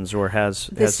pensions or has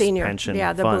senior pension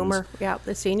the funds? Boomer,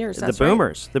 the seniors. That's the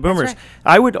boomers. Right. The boomers. Right.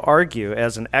 I would argue,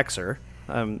 as an Xer,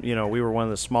 we were one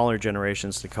of the smaller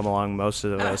generations to come along. Most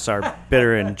of us are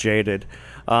bitter and jaded.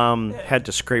 Had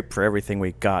to scrape for everything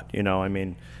we got, you know. I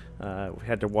mean, we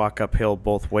had to walk uphill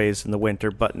both ways in the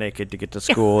winter, butt naked, to get to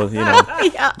school. You know,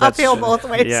 Yeah, uphill both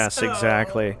ways. Yes,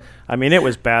 exactly. I mean, it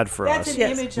was bad for That's us. an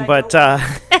image I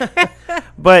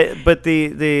But but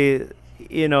the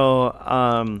you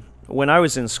know, when I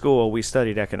was in school, we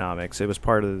studied economics. It was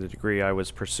part of the degree I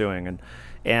was pursuing,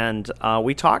 and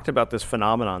we talked about this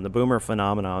phenomenon, the boomer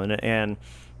phenomenon, and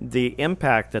the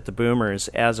impact that the boomers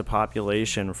as a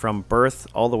population from birth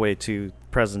all the way to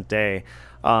present day,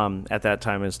 at that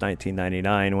time it was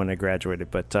 1999 when I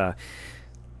graduated, but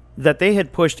that they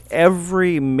had pushed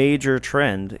every major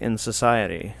trend in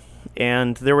society.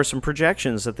 And there were some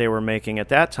projections that they were making at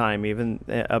that time, even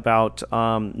about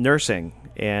nursing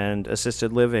and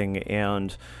assisted living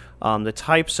and the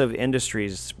types of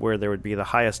industries where there would be the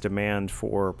highest demand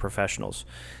for professionals,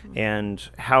 and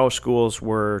how schools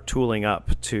were tooling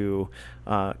up to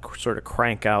sort of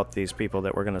crank out these people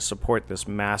that were going to support this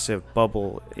massive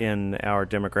bubble in our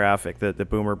demographic, the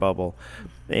boomer bubble.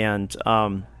 And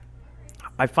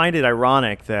I find it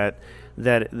ironic that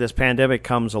this pandemic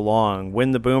comes along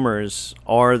when the boomers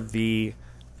are the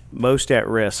most at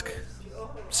risk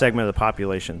segment of the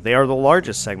population. They are the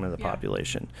largest segment of the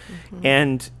population. Mm-hmm.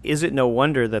 And is it no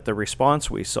wonder that the response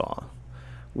we saw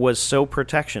was so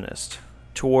protectionist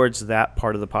towards that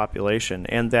part of the population,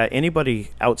 and that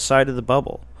anybody outside of the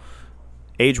bubble,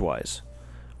 age-wise,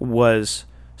 was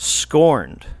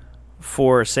scorned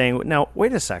for saying, now,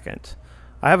 wait a second,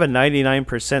 I have a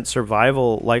 99%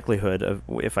 survival likelihood of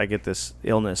if I get this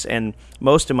illness, and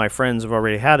most of my friends have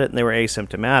already had it and they were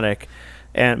asymptomatic,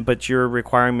 but you're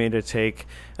requiring me to take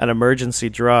an emergency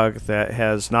drug that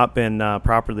has not been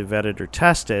properly vetted or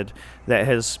tested, that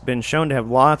has been shown to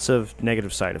have lots of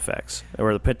negative side effects,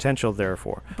 or the potential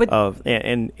therefore. But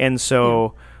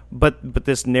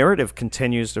this narrative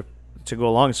continues to go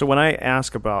along. So when I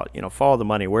ask about, follow the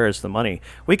money, where is the money?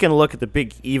 We can look at the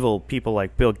big evil people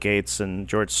like Bill Gates and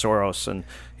George Soros and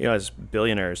as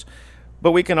billionaires.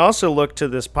 But we can also look to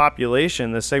this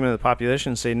population, this segment of the population,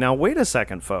 and say, now wait a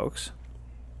second, folks.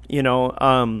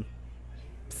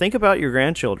 Think about your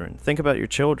grandchildren. Think about your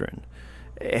children.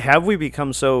 Have we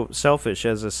become so selfish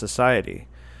as a society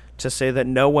to say that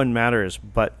no one matters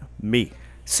but me?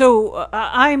 So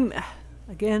I'm,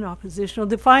 again, oppositional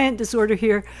defiant disorder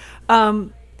here.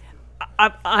 I'm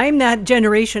that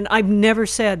generation. I've never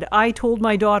said, I told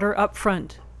my daughter up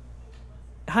front,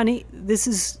 honey,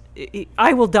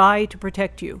 I will die to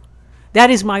protect you. That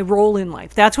is my role in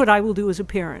life. That's what I will do as a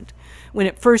parent. When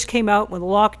it first came out, with the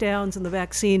lockdowns and the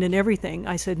vaccine and everything,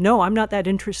 I said, no, I'm not that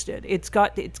interested. It's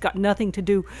got nothing to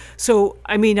do. So,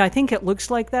 I think it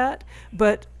looks like that,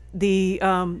 but the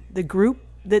group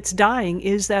that's dying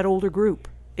is that older group.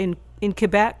 In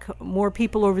Quebec, more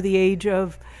people over the age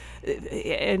of,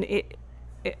 the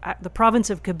province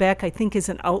of Quebec, I think, is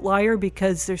an outlier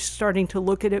because they're starting to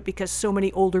look at it because so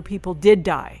many older people did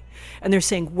die. And they're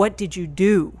saying, what did you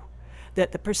do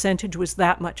that the percentage was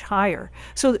that much higher?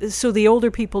 So the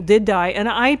older people did die. And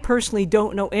I personally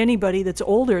don't know anybody that's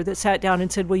older that sat down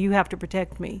and said, well, you have to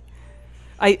protect me.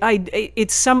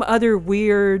 It's some other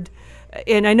weird,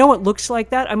 and I know it looks like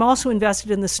that. I'm also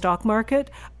invested in the stock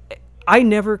market. I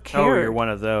never cared. Oh, you're one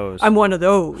of those. I'm one of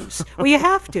those. Well, you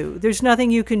have to. There's nothing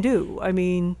you can do. I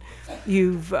mean,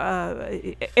 you've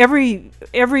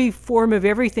every form of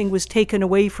everything was taken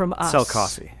away from us. Sell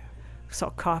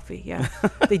coffee, yeah.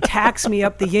 They tax me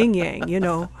up the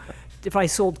yin-yang, if I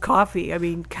sold coffee. I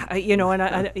mean, and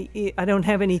I don't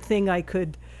have anything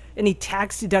any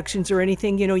tax deductions or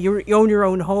anything. You own your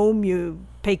own home, you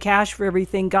pay cash for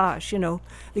everything. Gosh,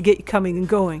 they get you coming and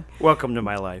going. Welcome to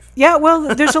my life. Yeah,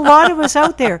 well, there's a lot of us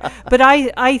out there. But I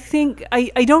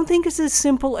don't think it's as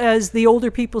simple as the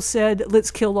older people said, let's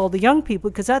kill all the young people,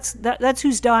 because that's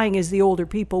who's dying is the older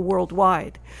people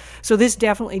worldwide. So this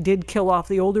definitely did kill off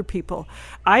the older people.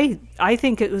 I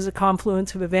think it was a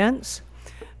confluence of events.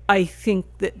 I think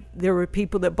that there were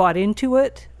people that bought into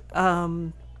it.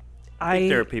 I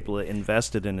think there are people that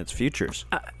invested in its futures.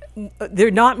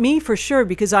 They're not me for sure,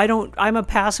 because I'm a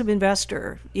passive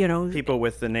investor, People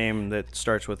with the name that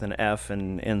starts with an F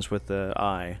and ends with the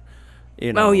I.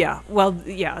 Oh yeah, well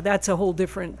yeah, that's a whole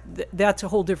different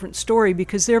story,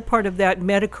 because they're part of that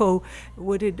medico.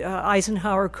 What did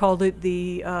Eisenhower called it?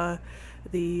 The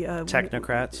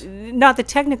technocrats? Not the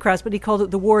technocrats, but he called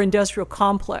it the war industrial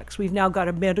complex. We've now got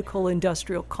a medical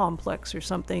industrial complex or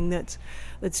something that's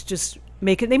just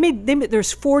make it.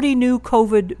 There's 40 new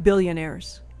COVID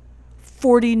billionaires.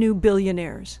 40 new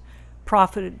billionaires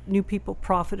new people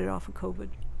profited off of COVID.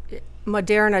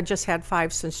 Moderna just had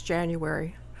 5 since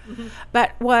January. Mm-hmm.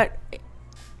 But what,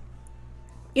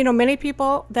 many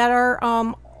people that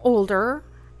are older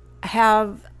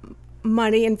have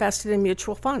money invested in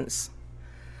mutual funds.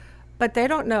 But they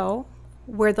don't know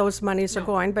where those monies are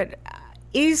going. But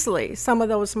easily, some of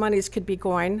those monies could be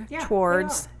going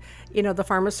towards, the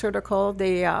pharmaceutical,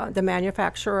 the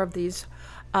manufacturer of these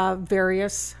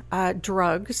various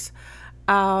drugs.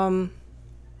 To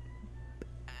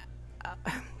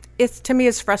me,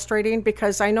 it's frustrating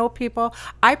because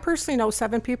I personally know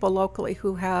 7 people locally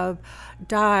who have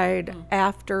died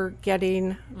after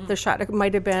getting the shot. It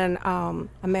might have been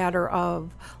a matter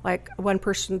of like one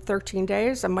person 13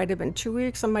 days, it might have been 2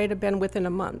 weeks, it might have been within a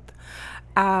month.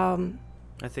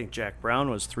 I think Jack Brown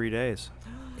was 3 days.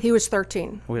 He was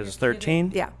 13. He was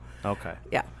 13? Yeah. Okay.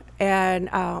 Yeah. And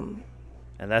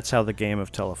that's how the game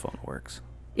of telephone works.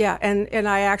 Yeah, and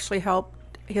I actually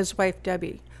helped his wife,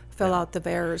 Debbie, fill out the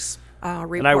VAERS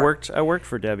report. And I worked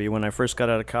for Debbie when I first got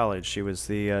out of college. She was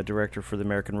the director for the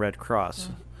American Red Cross.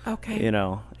 Okay.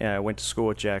 I went to school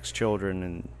with Jack's children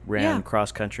and ran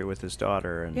cross country with his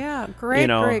daughter. And, great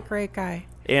guy.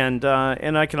 And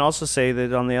I can also say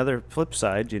that on the other flip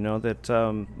side,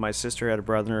 that my sister had a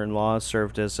brother-in-law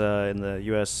served as in the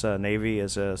U.S. Navy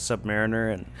as a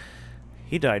submariner, and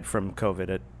he died from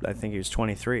COVID I think he was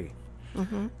 23.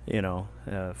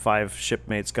 Mm-hmm. 5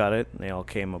 shipmates got it, and they all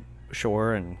came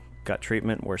ashore and got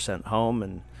treatment and were sent home,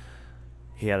 and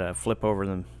he had a flip over in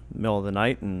the middle of the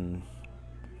night and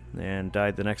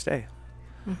died the next day.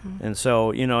 Mm-hmm. And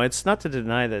so, it's not to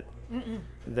deny that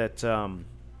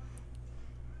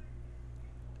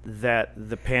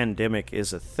the pandemic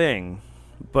is a thing,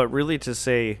 but really to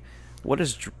say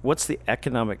what's the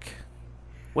economic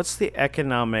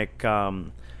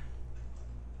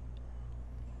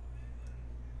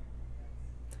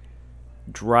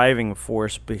driving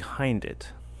force behind it,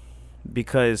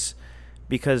 because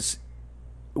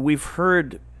we've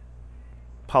heard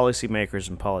policymakers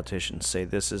and politicians say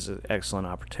this is an excellent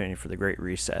opportunity for the Great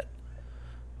Reset.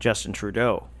 Justin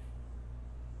Trudeau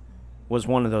was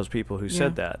one of those people who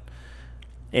said that,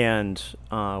 and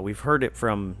we've heard it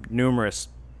from numerous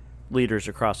leaders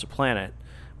across the planet.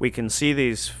 We can see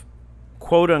these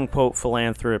quote-unquote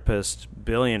philanthropist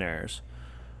billionaires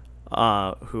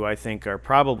who I think are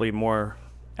probably more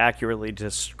accurately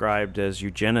described as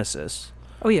eugenicists.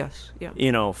 Oh, yes. Yeah.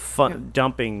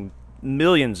 Dumping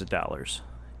millions of dollars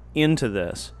into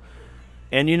this.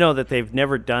 And that they've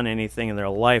never done anything in their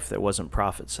life that wasn't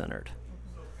profit-centered.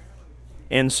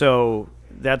 And so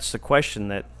that's the question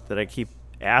that I keep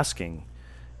asking.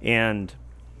 And,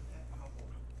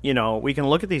 we can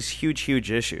look at these huge, huge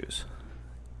issues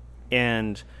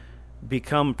and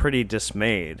become pretty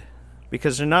dismayed,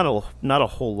 because there's not a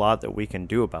whole lot that we can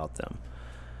do about them.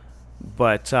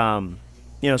 But, so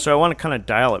I want to kind of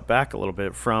dial it back a little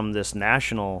bit from this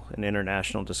national and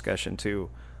international discussion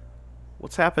to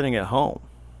what's happening at home.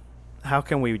 How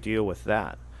can we deal with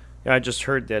that? I just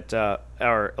heard that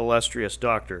our illustrious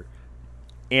Dr.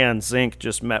 Ann Zink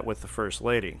just met with the First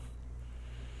Lady.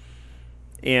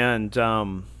 And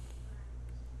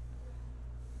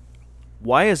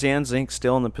why is Ann Zink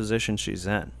still in the position she's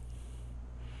in?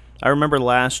 I remember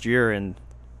last year in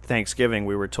Thanksgiving,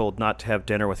 we were told not to have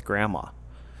dinner with Grandma.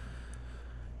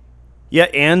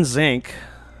 Yet Ann Zink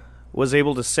was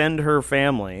able to send her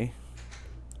family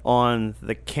on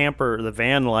the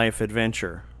van life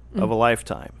adventure of a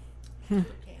lifetime.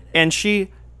 And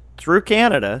she, through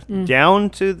Canada, down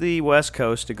to the West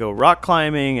Coast to go rock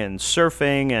climbing and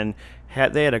surfing, and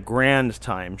they had a grand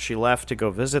time. She left to go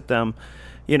visit them.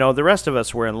 The rest of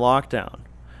us were in lockdown.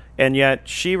 And yet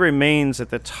she remains in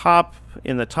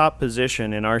the top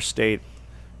position in our state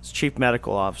as chief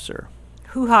medical officer.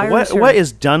 Who hires her? What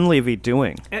is Dunleavy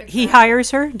doing? He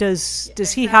hires her? Does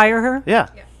he hire her? Yeah.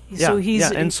 So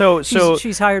and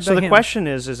she's hired by him. So the question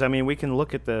is, we can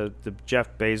look at the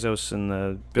Jeff Bezos and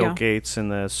the Bill Gates and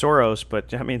the Soros, but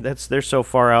they're so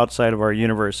far outside of our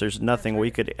universe. There's nothing we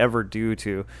could ever do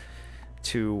to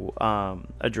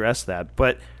address that.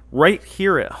 But right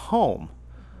here at home,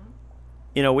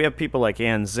 we have people like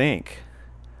Ann Zink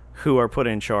who are put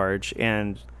in charge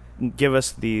and give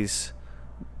us these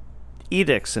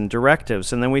edicts and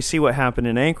directives, and then we see what happened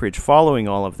in Anchorage following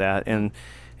all of that, and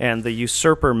the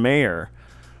usurper mayor.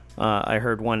 I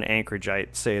heard one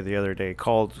Anchorageite say the other day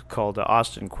called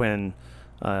Austin Quinn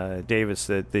Davis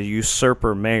the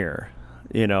usurper mayor,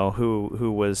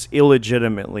 who was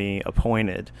illegitimately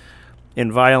appointed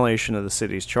in violation of the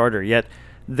city's charter. Yet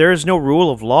there is no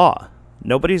rule of law.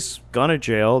 Nobody's gone to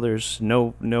jail. There's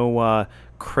no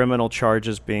criminal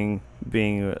charges being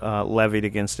levied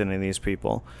against any of these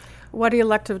people. What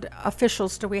elected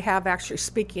officials do we have actually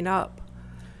speaking up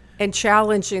and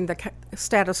challenging the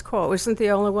status quo? Isn't the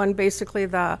only one basically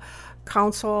the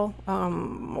council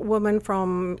woman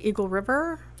from Eagle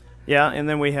River. Yeah, and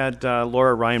then we had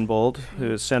Laura Reinbold,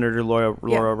 who is Senator Laura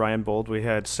Reinbold. We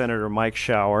had Senator Mike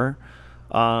Shower.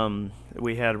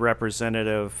 We had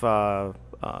Representative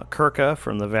Kirka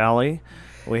from the Valley.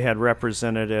 We had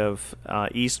Representative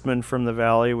Eastman from the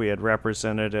Valley. We had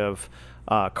Representative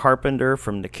Carpenter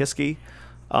from Nikiski.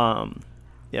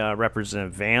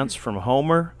 Representative Vance from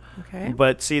Homer. Okay.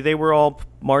 But see, they were all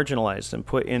marginalized and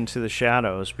put into the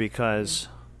shadows because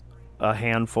a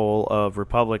handful of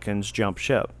Republicans jumped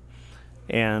ship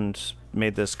and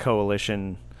made this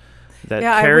coalition that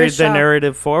carried the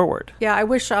narrative forward. Yeah, I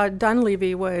wish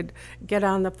Dunleavy would get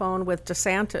on the phone with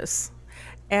DeSantis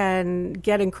and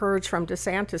get encouraged from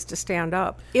DeSantis to stand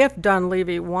up, if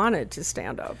Dunleavy wanted to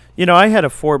stand up. You know, I had a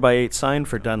 4x8 sign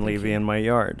for Dunleavy in my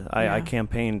yard. I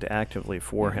campaigned actively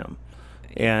for him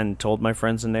and told my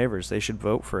friends and neighbors they should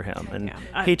vote for him. And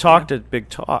he talked a big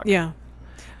talk. Yeah.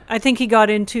 I think he got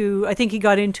into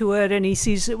it, and he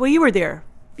sees, well, you were there.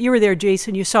 You were there,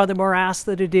 Jason. You saw the morass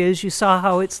that it is. You saw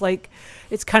how it's kind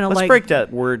of like... Let's break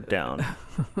that word down.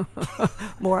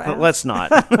 Morass. But let's not.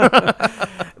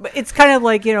 But it's kind of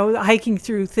like, hiking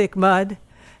through thick mud.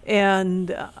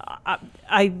 And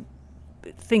I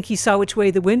think he saw which way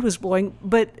the wind was blowing.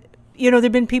 But, there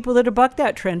have been people that have bucked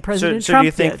that trend. President Trump do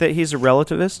you think that he's a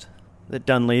relativist? That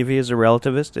Dunleavy is a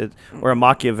relativist? Or a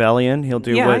Machiavellian? He'll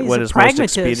do what is most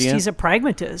expedient? He's a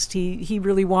pragmatist. He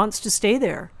really wants to stay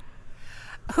there.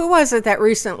 Who was it that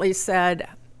recently said,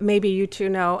 maybe you two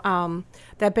know,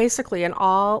 that basically in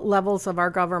all levels of our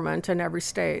government in every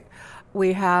state,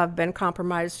 we have been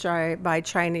compromised by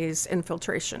Chinese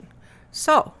infiltration.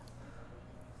 So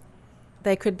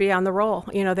they could be on the roll.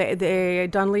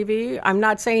 Dunleavy, I'm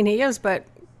not saying he is, but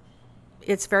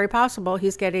it's very possible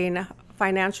he's getting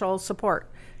financial support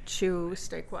to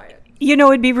stay quiet.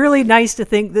 It'd be really nice to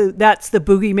think that that's the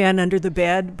boogeyman under the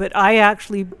bed, but I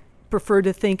actually prefer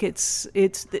to think it's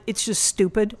just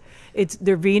stupid.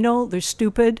 They're venal, they're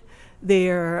stupid,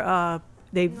 they've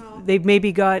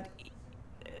maybe got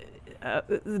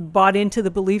bought into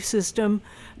the belief system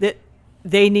that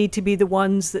they need to be the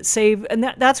ones that save, and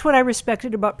that's what I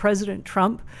respected about President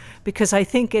Trump, because I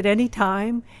think at any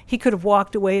time he could have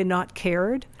walked away and not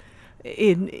cared.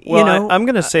 I'm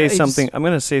going to say something. I'm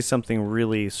going to say something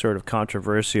really sort of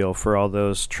controversial for all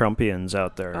those Trumpians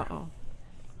out there. Uh-oh.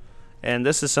 And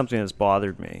this is something that's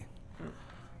bothered me,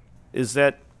 is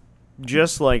that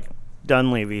just like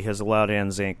Dunleavy has allowed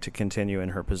Ann Zink to continue in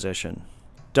her position,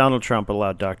 Donald Trump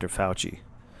allowed Dr. Fauci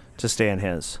to stay in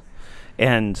his.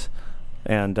 And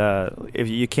if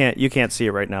you can't see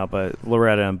it right now, but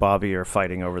Loretta and Bobby are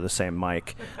fighting over the same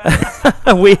mic.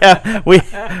 we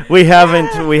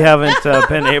haven't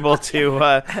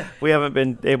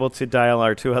been able to dial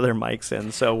our two other mics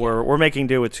in, so we're making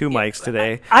do with two mics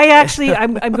today.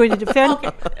 I'm going to defend.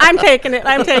 Okay. I'm taking it.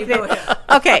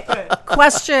 Okay.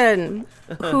 Question: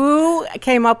 who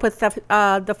came up with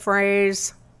the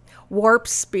phrase "warp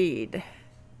speed"?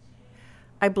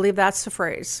 I believe that's the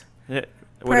phrase.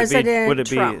 President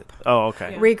Trump. Oh,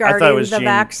 okay. Regarding I thought it was the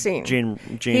vaccine. Gene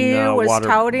he was Water.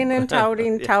 touting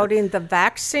the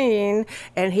vaccine,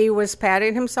 and he was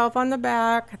patting himself on the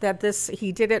back that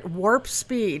he did it warp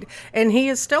speed, and he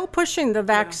is still pushing the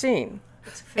vaccine,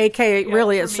 aka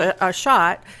really it's a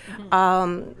shot.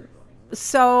 Mm-hmm.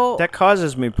 So that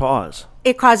causes me pause.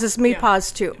 It causes me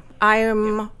pause too. I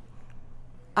am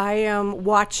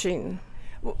watching.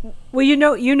 Well,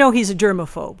 he's a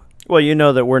germaphobe. Well, you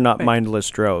know that we're not mindless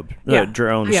drones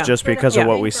just because of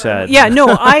what we said. Yeah, no,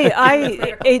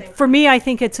 for me, I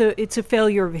think it's a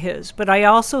failure of his. But I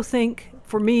also think,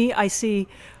 for me, I see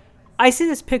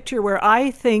this picture where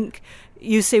I think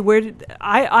you say,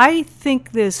 I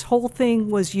think this whole thing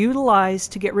was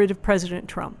utilized to get rid of President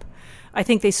Trump. I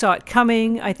think they saw it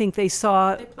coming. I think they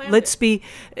saw, let's be,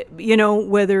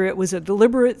 whether it was a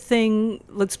deliberate thing,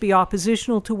 let's be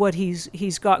oppositional to what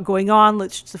he's got going on,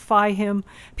 let's defy him.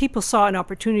 People saw an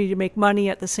opportunity to make money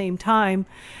at the same time.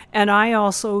 And I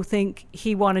also think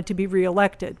he wanted to be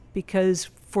reelected because,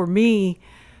 for me,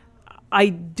 I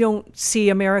don't see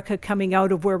America coming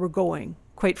out of where we're going,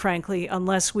 quite frankly,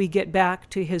 unless we get back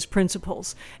to his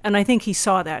principles. And I think he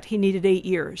saw that. He needed 8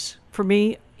 years. For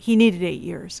me, he needed 8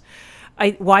 years.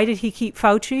 Why did he keep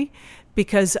Fauci?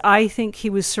 Because I think he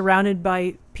was surrounded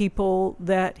by people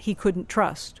that he couldn't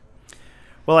trust.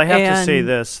 Well, I have to say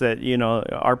this, that,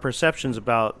 our perceptions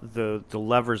about the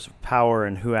levers of power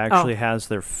and who actually has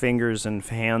their fingers and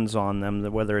hands on them,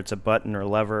 whether it's a button or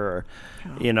lever,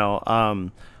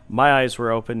 or, my eyes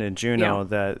were opened in Juneau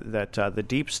that the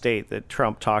deep state that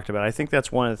Trump talked about, I think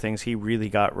that's one of the things he really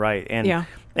got right. And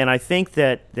And I think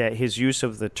that his use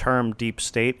of the term deep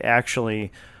state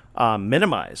actually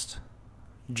minimized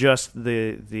just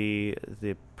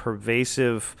the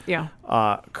pervasive,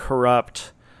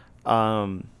 corrupt,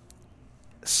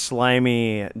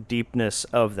 slimy deepness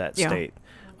of that state.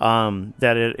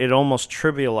 That it almost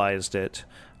trivialized it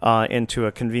into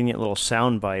a convenient little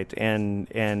soundbite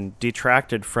and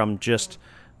detracted from just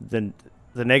the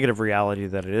negative reality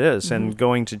that it is. Mm-hmm. And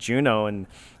going to Juneau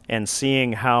and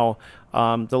seeing how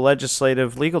the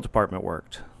legislative legal department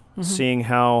worked, seeing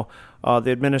how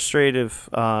the administrative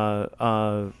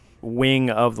wing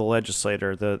of the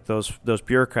legislator, those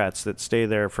bureaucrats that stay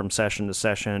there from session to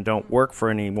session and don't work for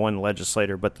any one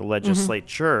legislator but the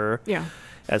legislature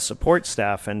as support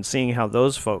staff, and seeing how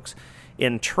those folks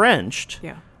entrenched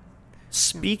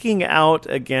speaking out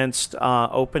against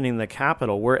opening the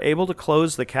Capitol, were able to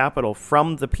close the Capitol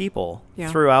from the people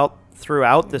throughout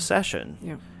the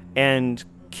session and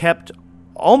kept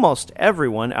almost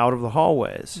everyone out of the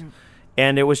hallways.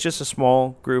 And it was just a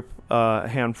small group,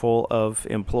 handful of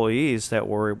employees that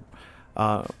were,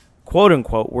 quote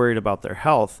unquote, worried about their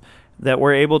health, that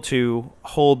were able to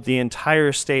hold the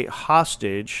entire state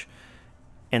hostage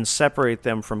and separate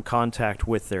them from contact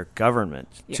with their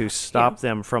government, to stop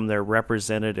them from their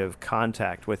representative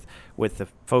contact with the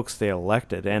folks they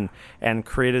elected, and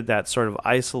created that sort of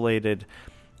isolated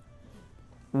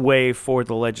way for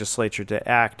the legislature to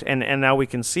act. And now we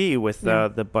can see with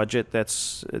the budget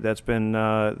that's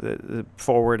been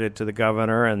forwarded to the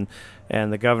governor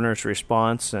and the governor's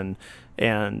response and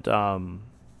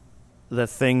the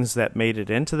things that made it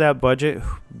into that budget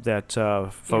that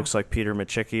folks like Peter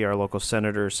Micciche, our local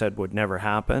senator, said would never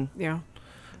happen.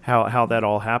 How that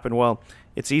all happened. Well,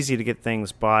 it's easy to get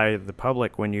things by the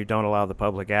public when you don't allow the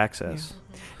public access.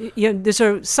 There's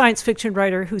a science fiction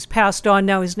writer who's passed on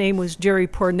now. His name was Jerry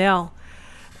Pournelle.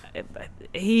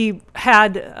 He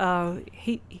had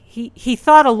he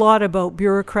thought a lot about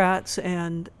bureaucrats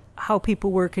and how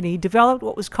people work, and he developed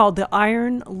what was called the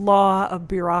iron law of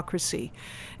bureaucracy.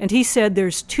 And he said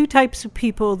there's two types of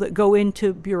people that go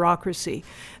into bureaucracy.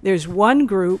 There's one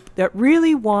group that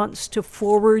really wants to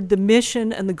forward the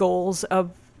mission and the goals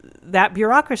of that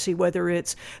bureaucracy, whether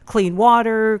it's clean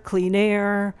water, clean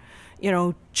air,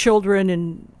 children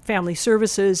and family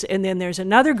services. And then there's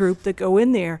another group that go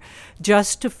in there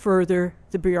just to further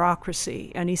the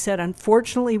bureaucracy. And he said,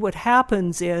 unfortunately, what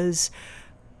happens is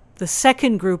the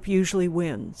second group usually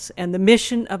wins, and the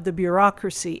mission of the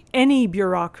bureaucracy, any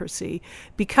bureaucracy,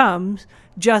 becomes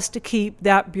just to keep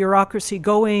that bureaucracy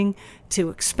going, to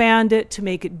expand it, to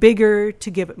make it bigger,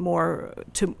 to give it more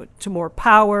to more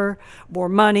power, more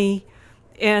money,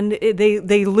 and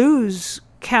they lose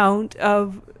count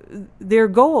of their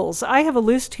goals. I have a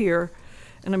list here,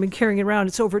 and I've been carrying it around.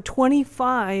 It's over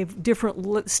 25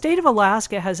 different. State of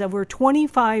Alaska has over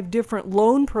 25 different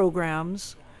loan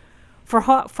programs for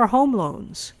home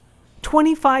loans,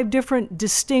 25 different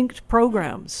distinct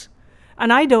programs,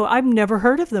 and I've never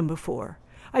heard of them before.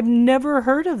 I've never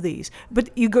heard of these, but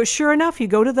sure enough, you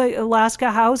go to the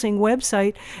Alaska Housing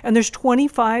website, and there's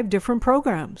 25 different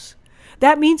programs.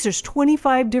 That means there's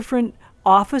 25 different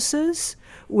offices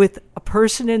with a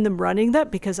person in them running that,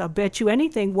 because I'll bet you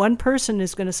anything, one person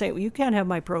is going to say, well, you can't have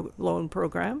my loan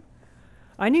program.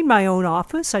 I need my own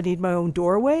office. I need my own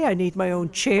doorway. I need my own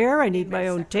chair. I need my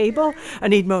own table. I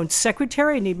need my own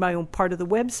secretary. I need my own part of the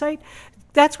website.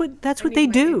 That's what they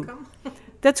do.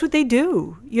 That's what they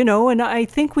do, and I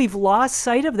think we've lost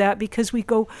sight of that because we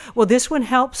go, well, this one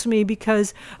helps me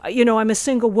because, I'm a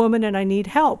single woman and I need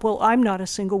help. Well, I'm not a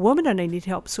single woman and I need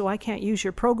help, so I can't use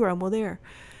your program. Well, there,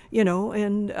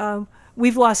 and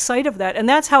we've lost sight of that, and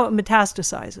that's how it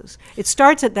metastasizes. It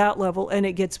starts at that level, and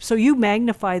it gets, so you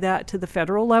magnify that to the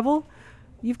federal level,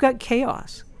 you've got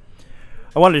chaos.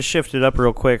 I wanted to shift it up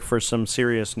real quick for some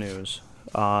serious news.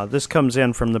 This comes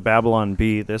in from the Babylon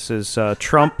Bee. This is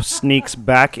Trump sneaks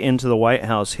back into the White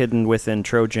House hidden within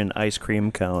Trojan ice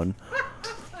cream cone.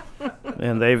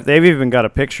 And they've even got a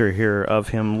picture here of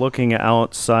him looking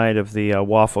outside of the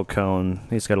waffle cone.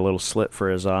 He's got a little slit for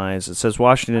his eyes. It says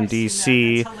Washington,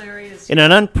 D.C. In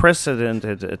an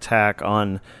unprecedented attack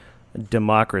on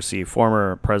democracy,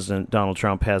 former President Donald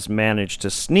Trump has managed to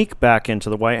sneak back into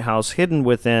the White House hidden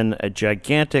within a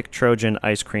gigantic Trojan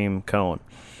ice cream cone.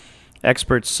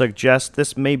 Experts suggest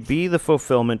this may be the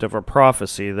fulfillment of a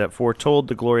prophecy that foretold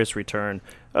the glorious return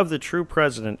of the true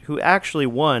president who actually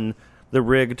won the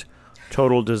rigged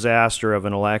total disaster of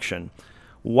an election.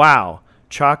 Wow,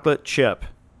 chocolate chip,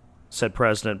 said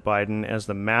President Biden as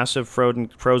the massive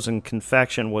frozen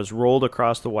confection was rolled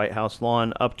across the White House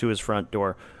lawn up to his front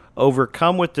door.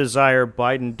 Overcome with desire,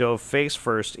 Biden dove face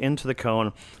first into the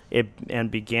cone and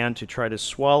began to try to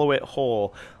swallow it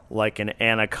whole like an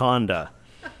anaconda.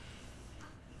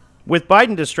 With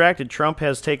Biden distracted, Trump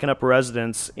has taken up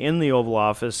residence in the Oval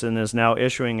Office and is now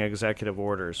issuing executive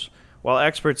orders. While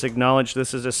experts acknowledge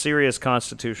this is a serious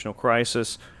constitutional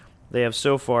crisis, they have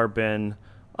so far been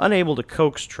unable to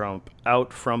coax Trump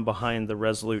out from behind the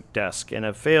resolute desk and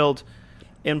have failed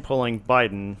in pulling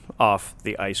Biden off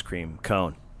the ice cream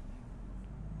cone.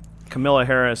 Kamala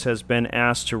Harris has been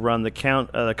asked to run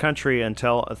the country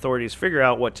until authorities figure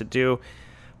out what to do,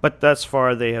 but thus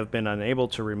far they have been unable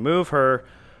to remove her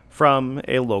from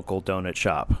a local donut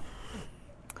shop.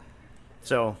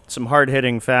 So, some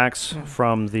hard-hitting facts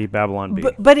from the Babylon Bee.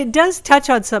 But it does touch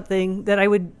on something that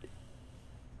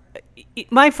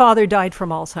my father died from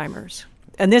Alzheimer's.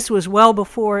 And this was well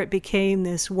before it became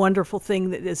this wonderful thing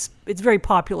that it's very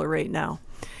popular right now.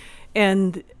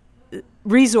 And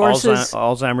resources...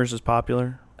 Alzheimer's is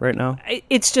popular right now?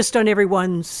 It's just on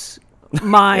everyone's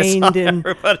mind. It's on and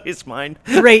everybody's mind.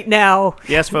 Right now.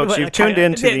 Yes, folks, you've tuned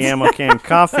in to the Ammo Can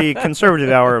Coffee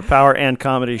Conservative Hour of Power and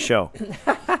Comedy Show.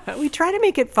 We try to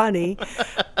make it funny.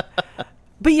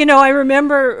 But, I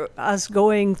remember us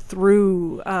going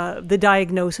through the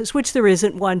diagnosis, which there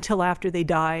isn't one till after they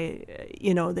die.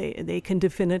 They can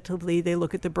definitively, they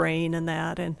look at the brain and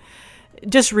that, and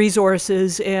just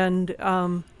resources. And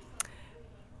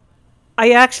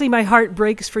my heart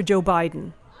breaks for Joe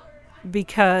Biden,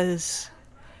 because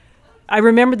I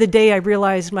remember the day I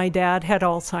realized my dad had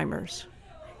Alzheimer's.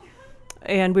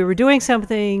 And we were doing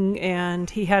something, and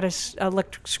he had an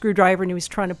electric screwdriver, and he was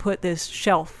trying to put this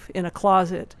shelf in a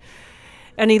closet.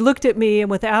 And he looked at me, and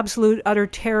with absolute utter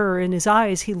terror in his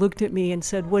eyes, he looked at me and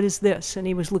said, "What is this?" And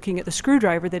he was looking at the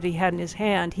screwdriver that he had in his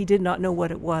hand. He did not know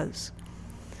what it was.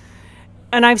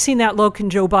 And I've seen that look in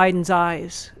Joe Biden's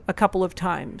eyes a couple of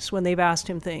times when they've asked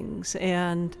him things.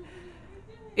 And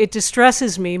it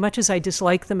distresses me, much as I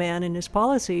dislike the man and his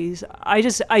policies.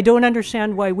 I don't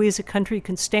understand why we as a country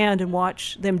can stand and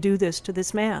watch them do this to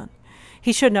this man.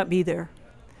 He should not be there.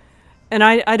 And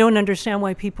I don't understand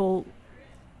why people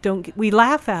we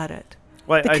laugh at it.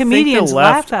 Well, the comedians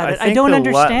laugh at it. I don't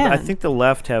understand. I think the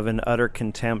left have an utter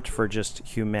contempt for just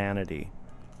humanity.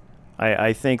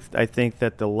 I think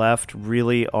that the left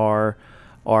really are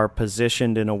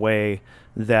positioned in a way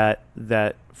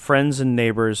that friends and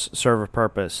neighbors serve a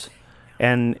purpose.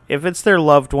 And if it's their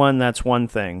loved one, that's one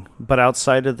thing. But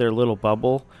outside of their little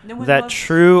bubble, that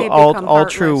true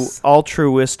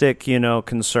altruistic,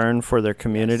 concern for their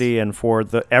community, yes, and for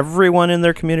everyone in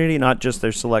their community, not just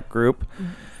their select group,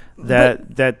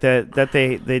 that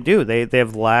they do. They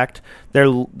have lacked.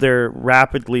 They're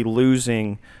rapidly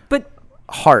losing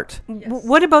heart.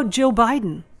 What about Jill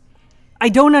Biden? I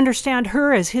don't understand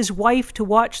her as his wife to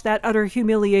watch that utter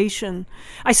humiliation.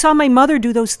 I saw my mother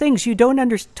do those things. You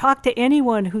don't talk to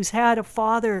anyone who's had a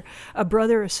father, a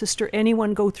brother, a sister,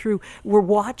 anyone go through. We're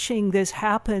watching this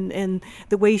happen, and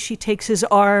the way she takes his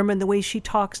arm and the way she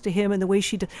talks to him and the way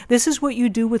she this is what you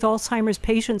do with Alzheimer's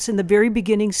patients in the very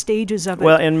beginning stages of it.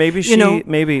 Well, and maybe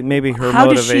maybe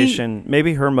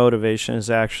her motivation is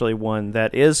actually one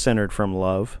that is centered from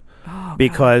love. Oh,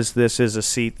 because this is a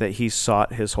seat that he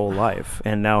sought his whole life,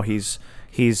 and now he's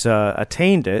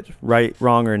attained it, right,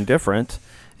 wrong, or indifferent,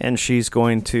 and she's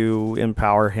going to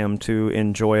empower him to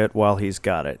enjoy it while he's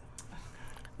got it.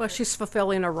 Well, she's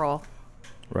fulfilling a role,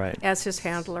 right, as his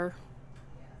handler.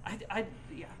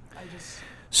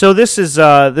 So this is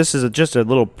just a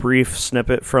little brief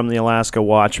snippet from the Alaska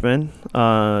Watchman.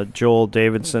 Joel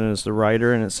Davidson is the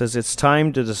writer, and it says, "It's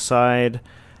time to decide,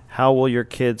 how will your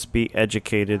kids be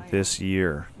educated this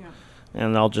year?" Yeah.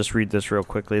 And I'll just read this real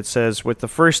quickly. It says, "With the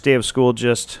first day of school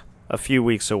just a few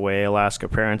weeks away, Alaska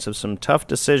parents have some tough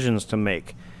decisions to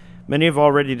make. Many have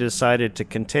already decided to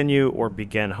continue or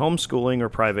begin homeschooling or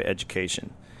private education.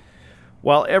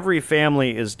 While every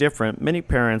family is different, many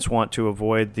parents want to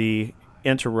avoid the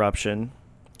interruption,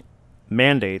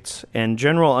 mandates, and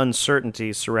general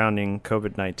uncertainty surrounding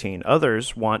COVID-19.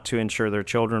 Others want to ensure their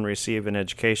children receive an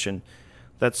education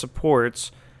that supports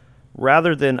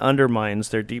rather than undermines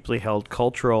their deeply held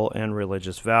cultural and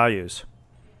religious values.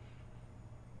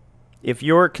 If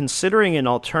you're considering an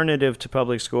alternative to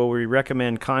public school, we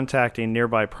recommend contacting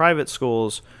nearby private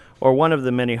schools or one of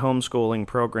the many homeschooling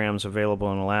programs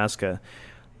available in Alaska.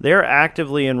 They're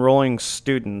actively enrolling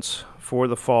students for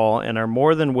the fall and are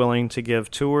more than willing to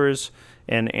give tours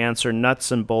and answer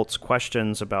nuts and bolts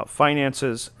questions about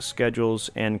finances, schedules,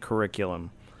 and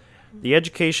curriculum. The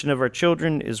education of our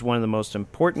children is one of the most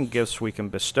important gifts we can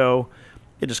bestow.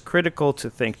 It is critical to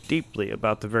think deeply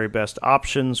about the very best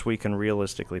options we can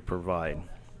realistically provide."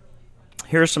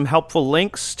 Here are some helpful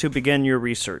links to begin your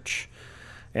research.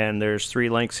 And there's 3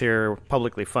 links here: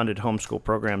 publicly funded homeschool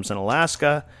programs in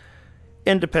Alaska,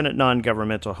 independent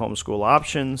non-governmental homeschool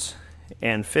options,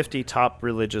 and 50 top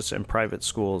religious and private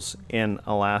schools in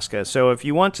Alaska. So if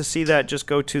you want to see that, just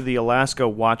go to the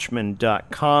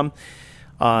alaskawatchman.com.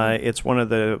 It's one of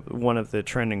the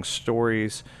trending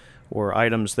stories or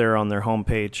items there on their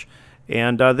homepage.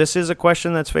 And this is a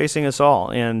question that's facing us all.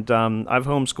 And I've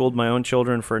homeschooled my own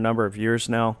children for a number of years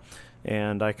now,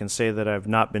 and I can say that I've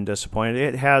not been disappointed.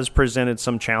 It has presented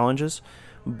some challenges,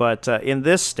 but in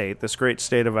this state, this great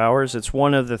state of ours, it's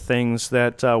one of the things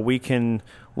that we can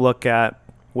look at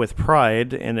with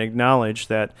pride and acknowledge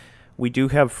that we do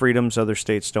have freedoms other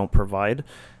states don't provide.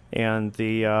 And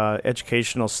the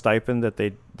educational stipend that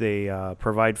they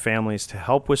provide families to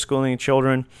help with schooling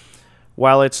children,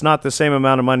 while it's not the same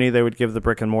amount of money they would give the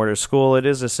brick-and-mortar school, it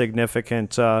is a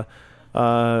significant little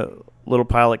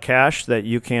pile of cash that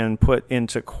you can put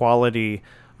into quality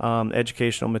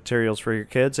educational materials for your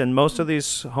kids. And most of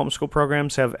these homeschool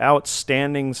programs have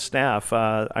outstanding staff.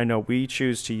 I know we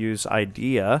choose to use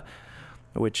IDEA,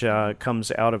 which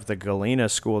comes out of the Galena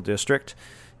School District.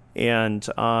 And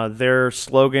their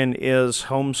slogan is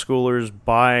homeschoolers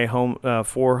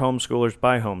for homeschoolers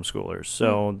by homeschoolers.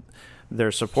 So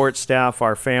their support staff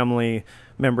are family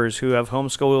members who have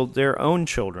homeschooled their own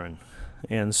children.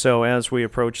 And so as we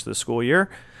approach the school year,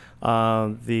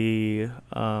 the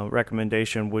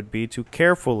recommendation would be to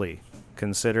carefully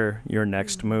consider your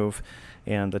next move,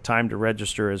 and the time to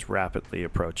register is rapidly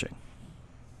approaching.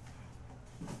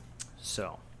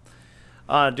 So,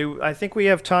 I think we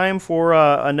have time for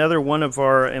another one of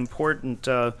our important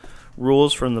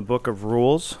rules from the Book of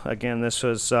Rules. Again, this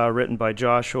was written by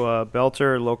Joshua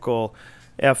Belter, local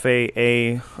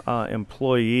FAA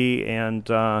employee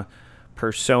and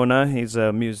persona. He's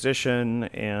a musician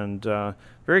and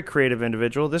very creative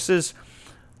individual. This is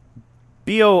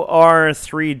BOR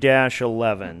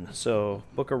 3-11. So,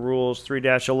 Book of Rules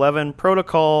 3-11,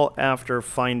 protocol after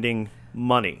finding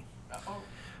money.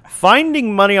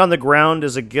 Finding money on the ground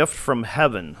is a gift from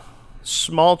heaven.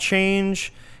 Small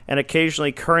change and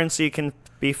occasionally currency can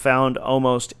be found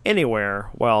almost anywhere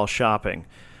while shopping.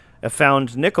 A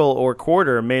found nickel or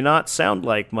quarter may not sound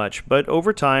like much, but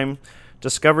over time,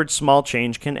 discovered small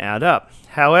change can add up.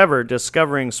 However,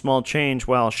 discovering small change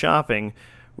while shopping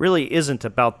really isn't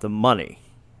about the money.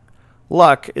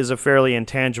 Luck is a fairly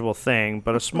intangible thing,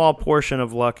 but a small portion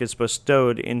of luck is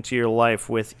bestowed into your life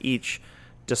with each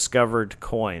discovered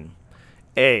coin.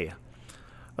 A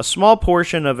small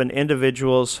portion of an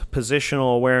individual's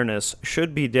positional awareness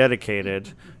should be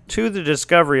dedicated to the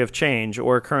discovery of change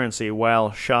or currency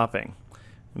while shopping.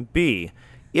 B,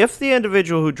 if the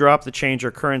individual who dropped the change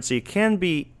or currency can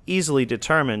be easily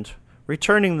determined,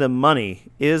 returning the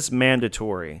money is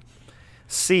mandatory.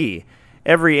 C,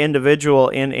 every individual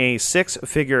in a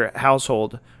 6-figure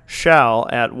household shall,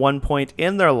 at one point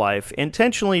in their life,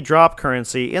 intentionally drop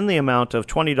currency in the amount of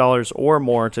 $20 or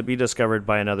more to be discovered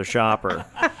by another shopper.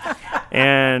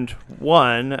 And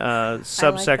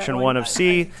subsection 1 of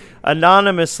C,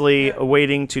 anonymously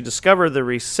waiting to discover the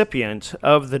recipient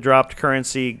of the dropped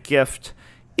currency gift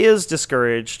is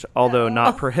discouraged, although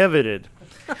not prohibited.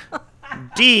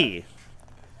 D,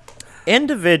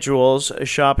 individuals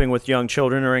shopping with young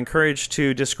children are encouraged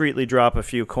to discreetly drop a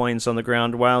few coins on the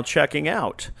ground while checking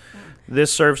out.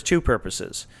 This serves 2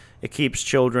 purposes. It keeps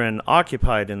children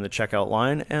occupied in the checkout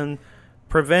line and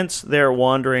prevents their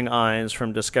wandering eyes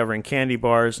from discovering candy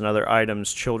bars and other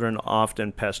items children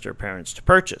often pester parents to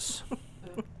purchase.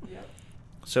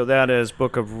 So that is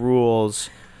Book of Rules,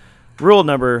 rule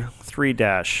number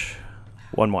 3-11.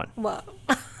 Well,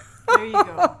 There you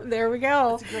go. there we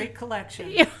go. It's a great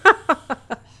collection.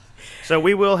 So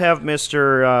we will have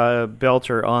Mr.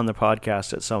 Belter on the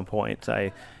podcast at some point.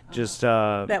 I just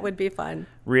That would be fun.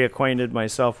 reacquainted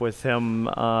myself with him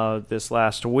this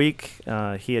last week.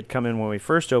 He had come in when we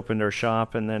first opened our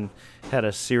shop and then had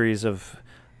a series of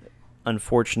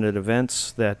unfortunate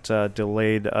events that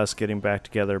delayed us getting back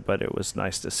together, but it was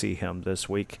nice to see him this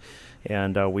week.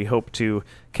 And we hope to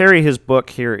carry his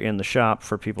book here in the shop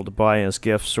for people to buy as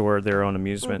gifts or their own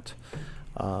amusement.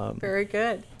 Very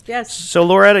good. Yes. So,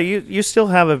 Loretta, you still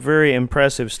have a very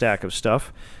impressive stack of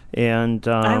stuff. And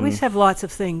I always have lots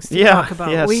of things to yeah, talk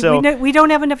about. yeah, We don't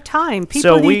have enough time.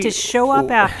 People need to show up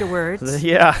afterwards,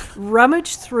 yeah.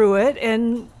 rummage through it,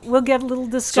 and we'll get a little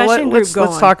discussion group going.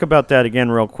 Let's talk about that again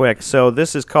real quick. So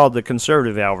this is called the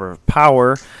Conservative Hour of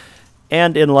Power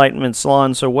and Enlightenment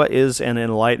Salon. So what is an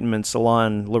Enlightenment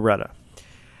Salon, Loretta?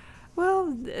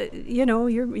 Well,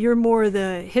 you're more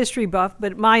the history buff,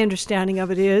 but my understanding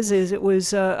of it is it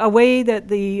was a way that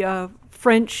the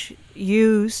French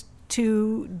used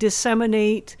to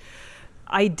disseminate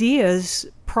ideas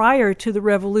prior to the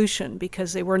revolution,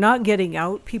 because they were not getting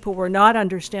out. People were not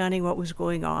understanding what was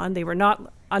going on. They were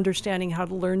not understanding how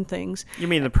to learn things. You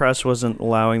mean the press wasn't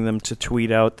allowing them to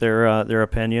tweet out their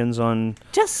opinions on...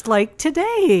 Just like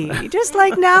today, just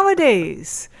like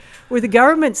nowadays, where the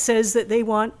government says that they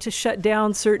want to shut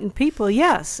down certain people,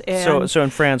 yes. And So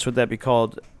in France, would that be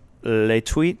called le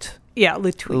tweet? yeah,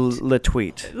 le tweet. Le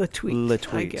tweet. Le tweet, Le I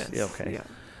tweet. guess. Yeah, okay. Yeah.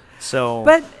 So...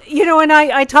 But, and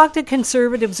I talk to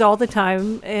conservatives all the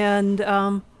time, and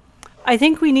I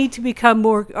think we need to become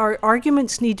our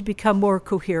arguments need to become more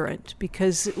coherent,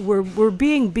 because we're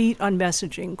being beat on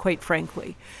messaging, quite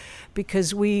frankly,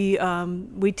 because we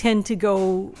tend to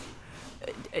go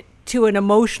to an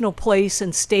emotional place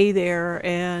and stay there,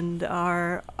 and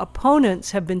our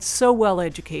opponents have been so well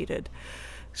educated,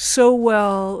 so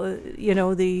well,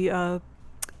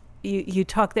 you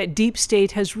talk that deep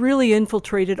state has really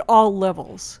infiltrated all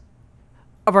levels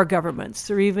of our governments.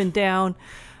 They're even down,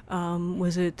 Mark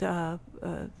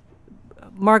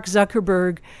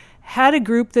Zuckerberg had a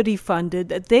group that he funded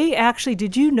that they actually,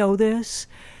 did you know this?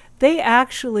 They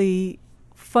actually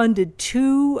funded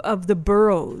 2 of the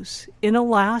boroughs in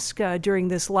Alaska during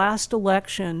this last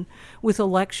election with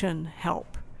election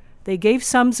help. They gave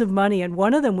sums of money, and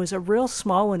one of them was a real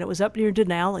small one. It was up near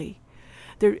Denali.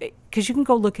 Because you can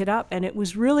go look it up, and it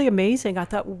was really amazing. I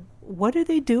thought, what are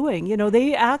they doing?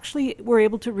 They actually were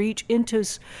able to reach into,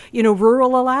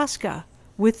 rural Alaska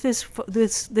with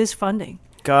this funding.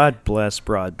 God bless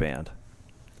broadband.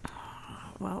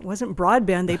 Well, it wasn't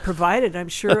broadband they provided. I'm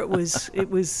sure it was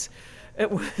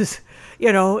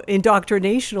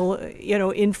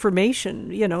indoctrinational,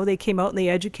 information. They came out and they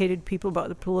educated people about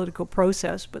the political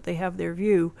process, but they have their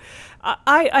view.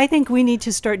 I think we need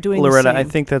to start doing Loretta, the same. I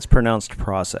think that's pronounced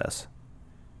process.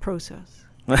 Process.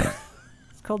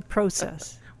 It's called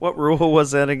process. What rule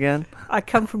was that again? I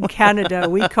come from Canada.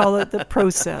 We call it the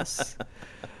process.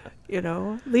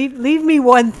 Leave me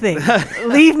one thing.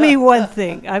 Leave me one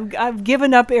thing. I've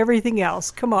given up everything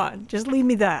else. Come on, just leave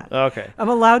me that. Okay. I'm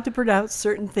allowed to pronounce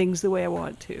certain things the way I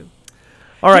want to.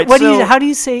 All right. How do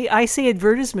you say? I say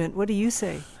advertisement. What do you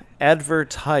say?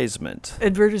 Advertisement.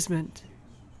 Advertisement.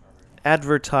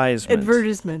 Advertisement.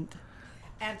 Advertisement.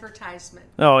 Advertisement.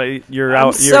 Oh, you're I'm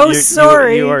out. so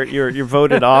sorry. You're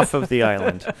voted off of the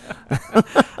island.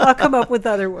 I'll come up with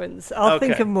other ones. I'll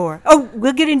think Okay. of more. Oh,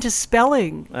 we'll get into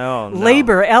spelling. Oh, no.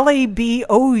 Labor.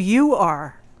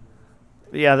 Labour.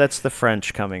 Yeah, that's the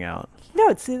French coming out. No,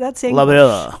 that's English.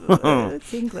 Labor.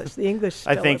 It's English. The English.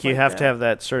 I spell think it you like have that. to have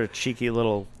that sort of cheeky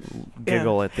little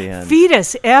giggle at the end.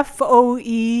 Fetus.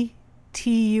 Foetus.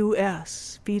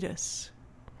 Fetus.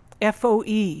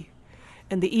 FOE.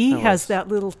 And the E has that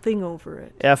little thing over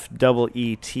it.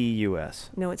 FEETUS.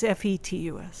 No, it's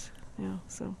FETUS. Yeah,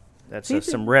 so. That's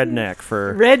some redneck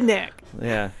for... Redneck.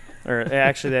 Yeah. Or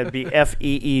actually, that'd be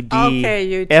FEED. Okay,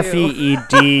 you too.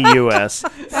 FEEDUS.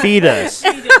 Fetus.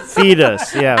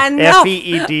 Fetus. Yeah. Enough.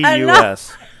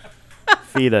 FEEDUS.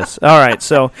 Fetus. All right.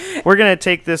 So we're going to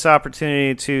take this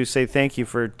opportunity to say thank you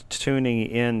for tuning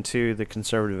in to the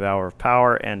Conservative Hour of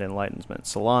Power and Enlightenment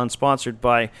Salon, sponsored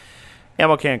by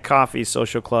Amocan Coffee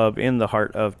Social Club in the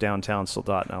heart of downtown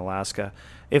Soldotna, Alaska.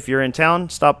 If you're in town,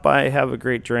 stop by, have a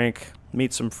great drink,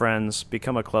 meet some friends,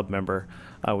 become a club member.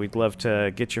 We'd love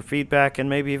to get your feedback and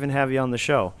maybe even have you on the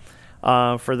show.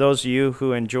 For those of you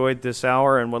who enjoyed this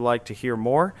hour and would like to hear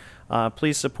more,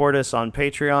 please support us on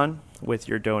Patreon with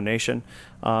your donation.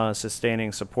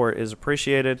 Sustaining support is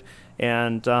appreciated.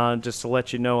 And just to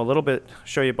let you know a little bit,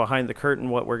 show you behind the curtain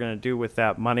what we're going to do with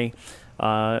that money.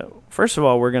 First of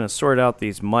all, we're going to sort out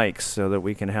these mics so that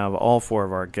we can have all 4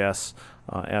 of our guests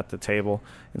at the table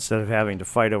instead of having to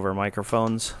fight over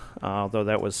microphones, although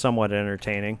that was somewhat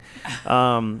entertaining.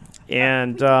 And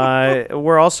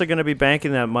we're also going to be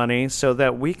banking that money so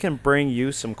that we can bring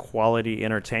you some quality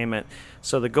entertainment.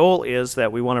 So the goal is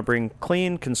that we want to bring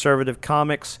clean, conservative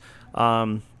comics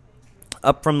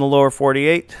up from the lower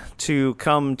 48 to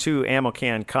come to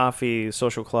Amocan Coffee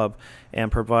Social Club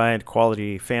and provide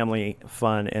quality family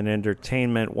fun and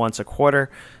entertainment once a quarter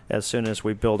as soon as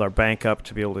we build our bank up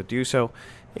to be able to do so.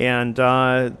 And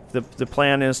the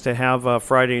plan is to have a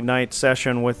Friday night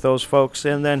session with those folks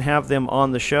and then have them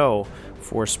on the show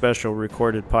for a special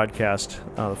recorded podcast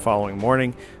the following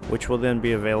morning, which will then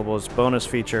be available as a bonus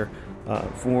feature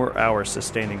for our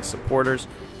sustaining supporters.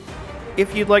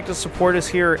 If you'd like to support us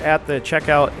here at the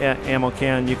checkout at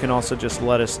Amocan, you can also just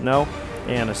let us know,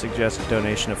 and a suggested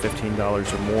donation of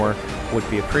 $15 or more would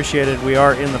be appreciated. We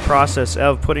are in the process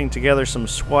of putting together some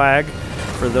swag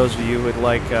for those of you who would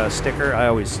like a sticker. I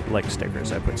always like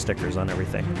stickers. I put stickers on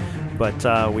everything.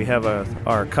 But we have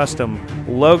our custom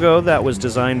logo that was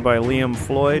designed by Liam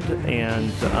Floyd,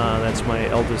 and that's my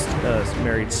eldest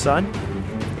married son.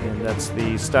 And that's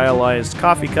the stylized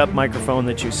coffee cup microphone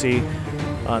that you see.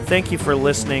 Thank you for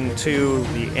listening to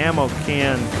the Ammo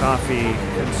Can Coffee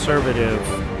Conservative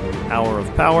Hour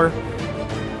of Power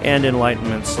and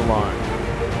Enlightenment Salon.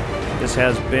 This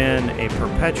has been a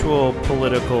perpetual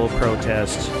political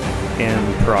protest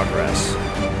in progress.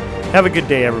 Have a good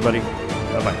day, everybody.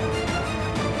 Bye-bye.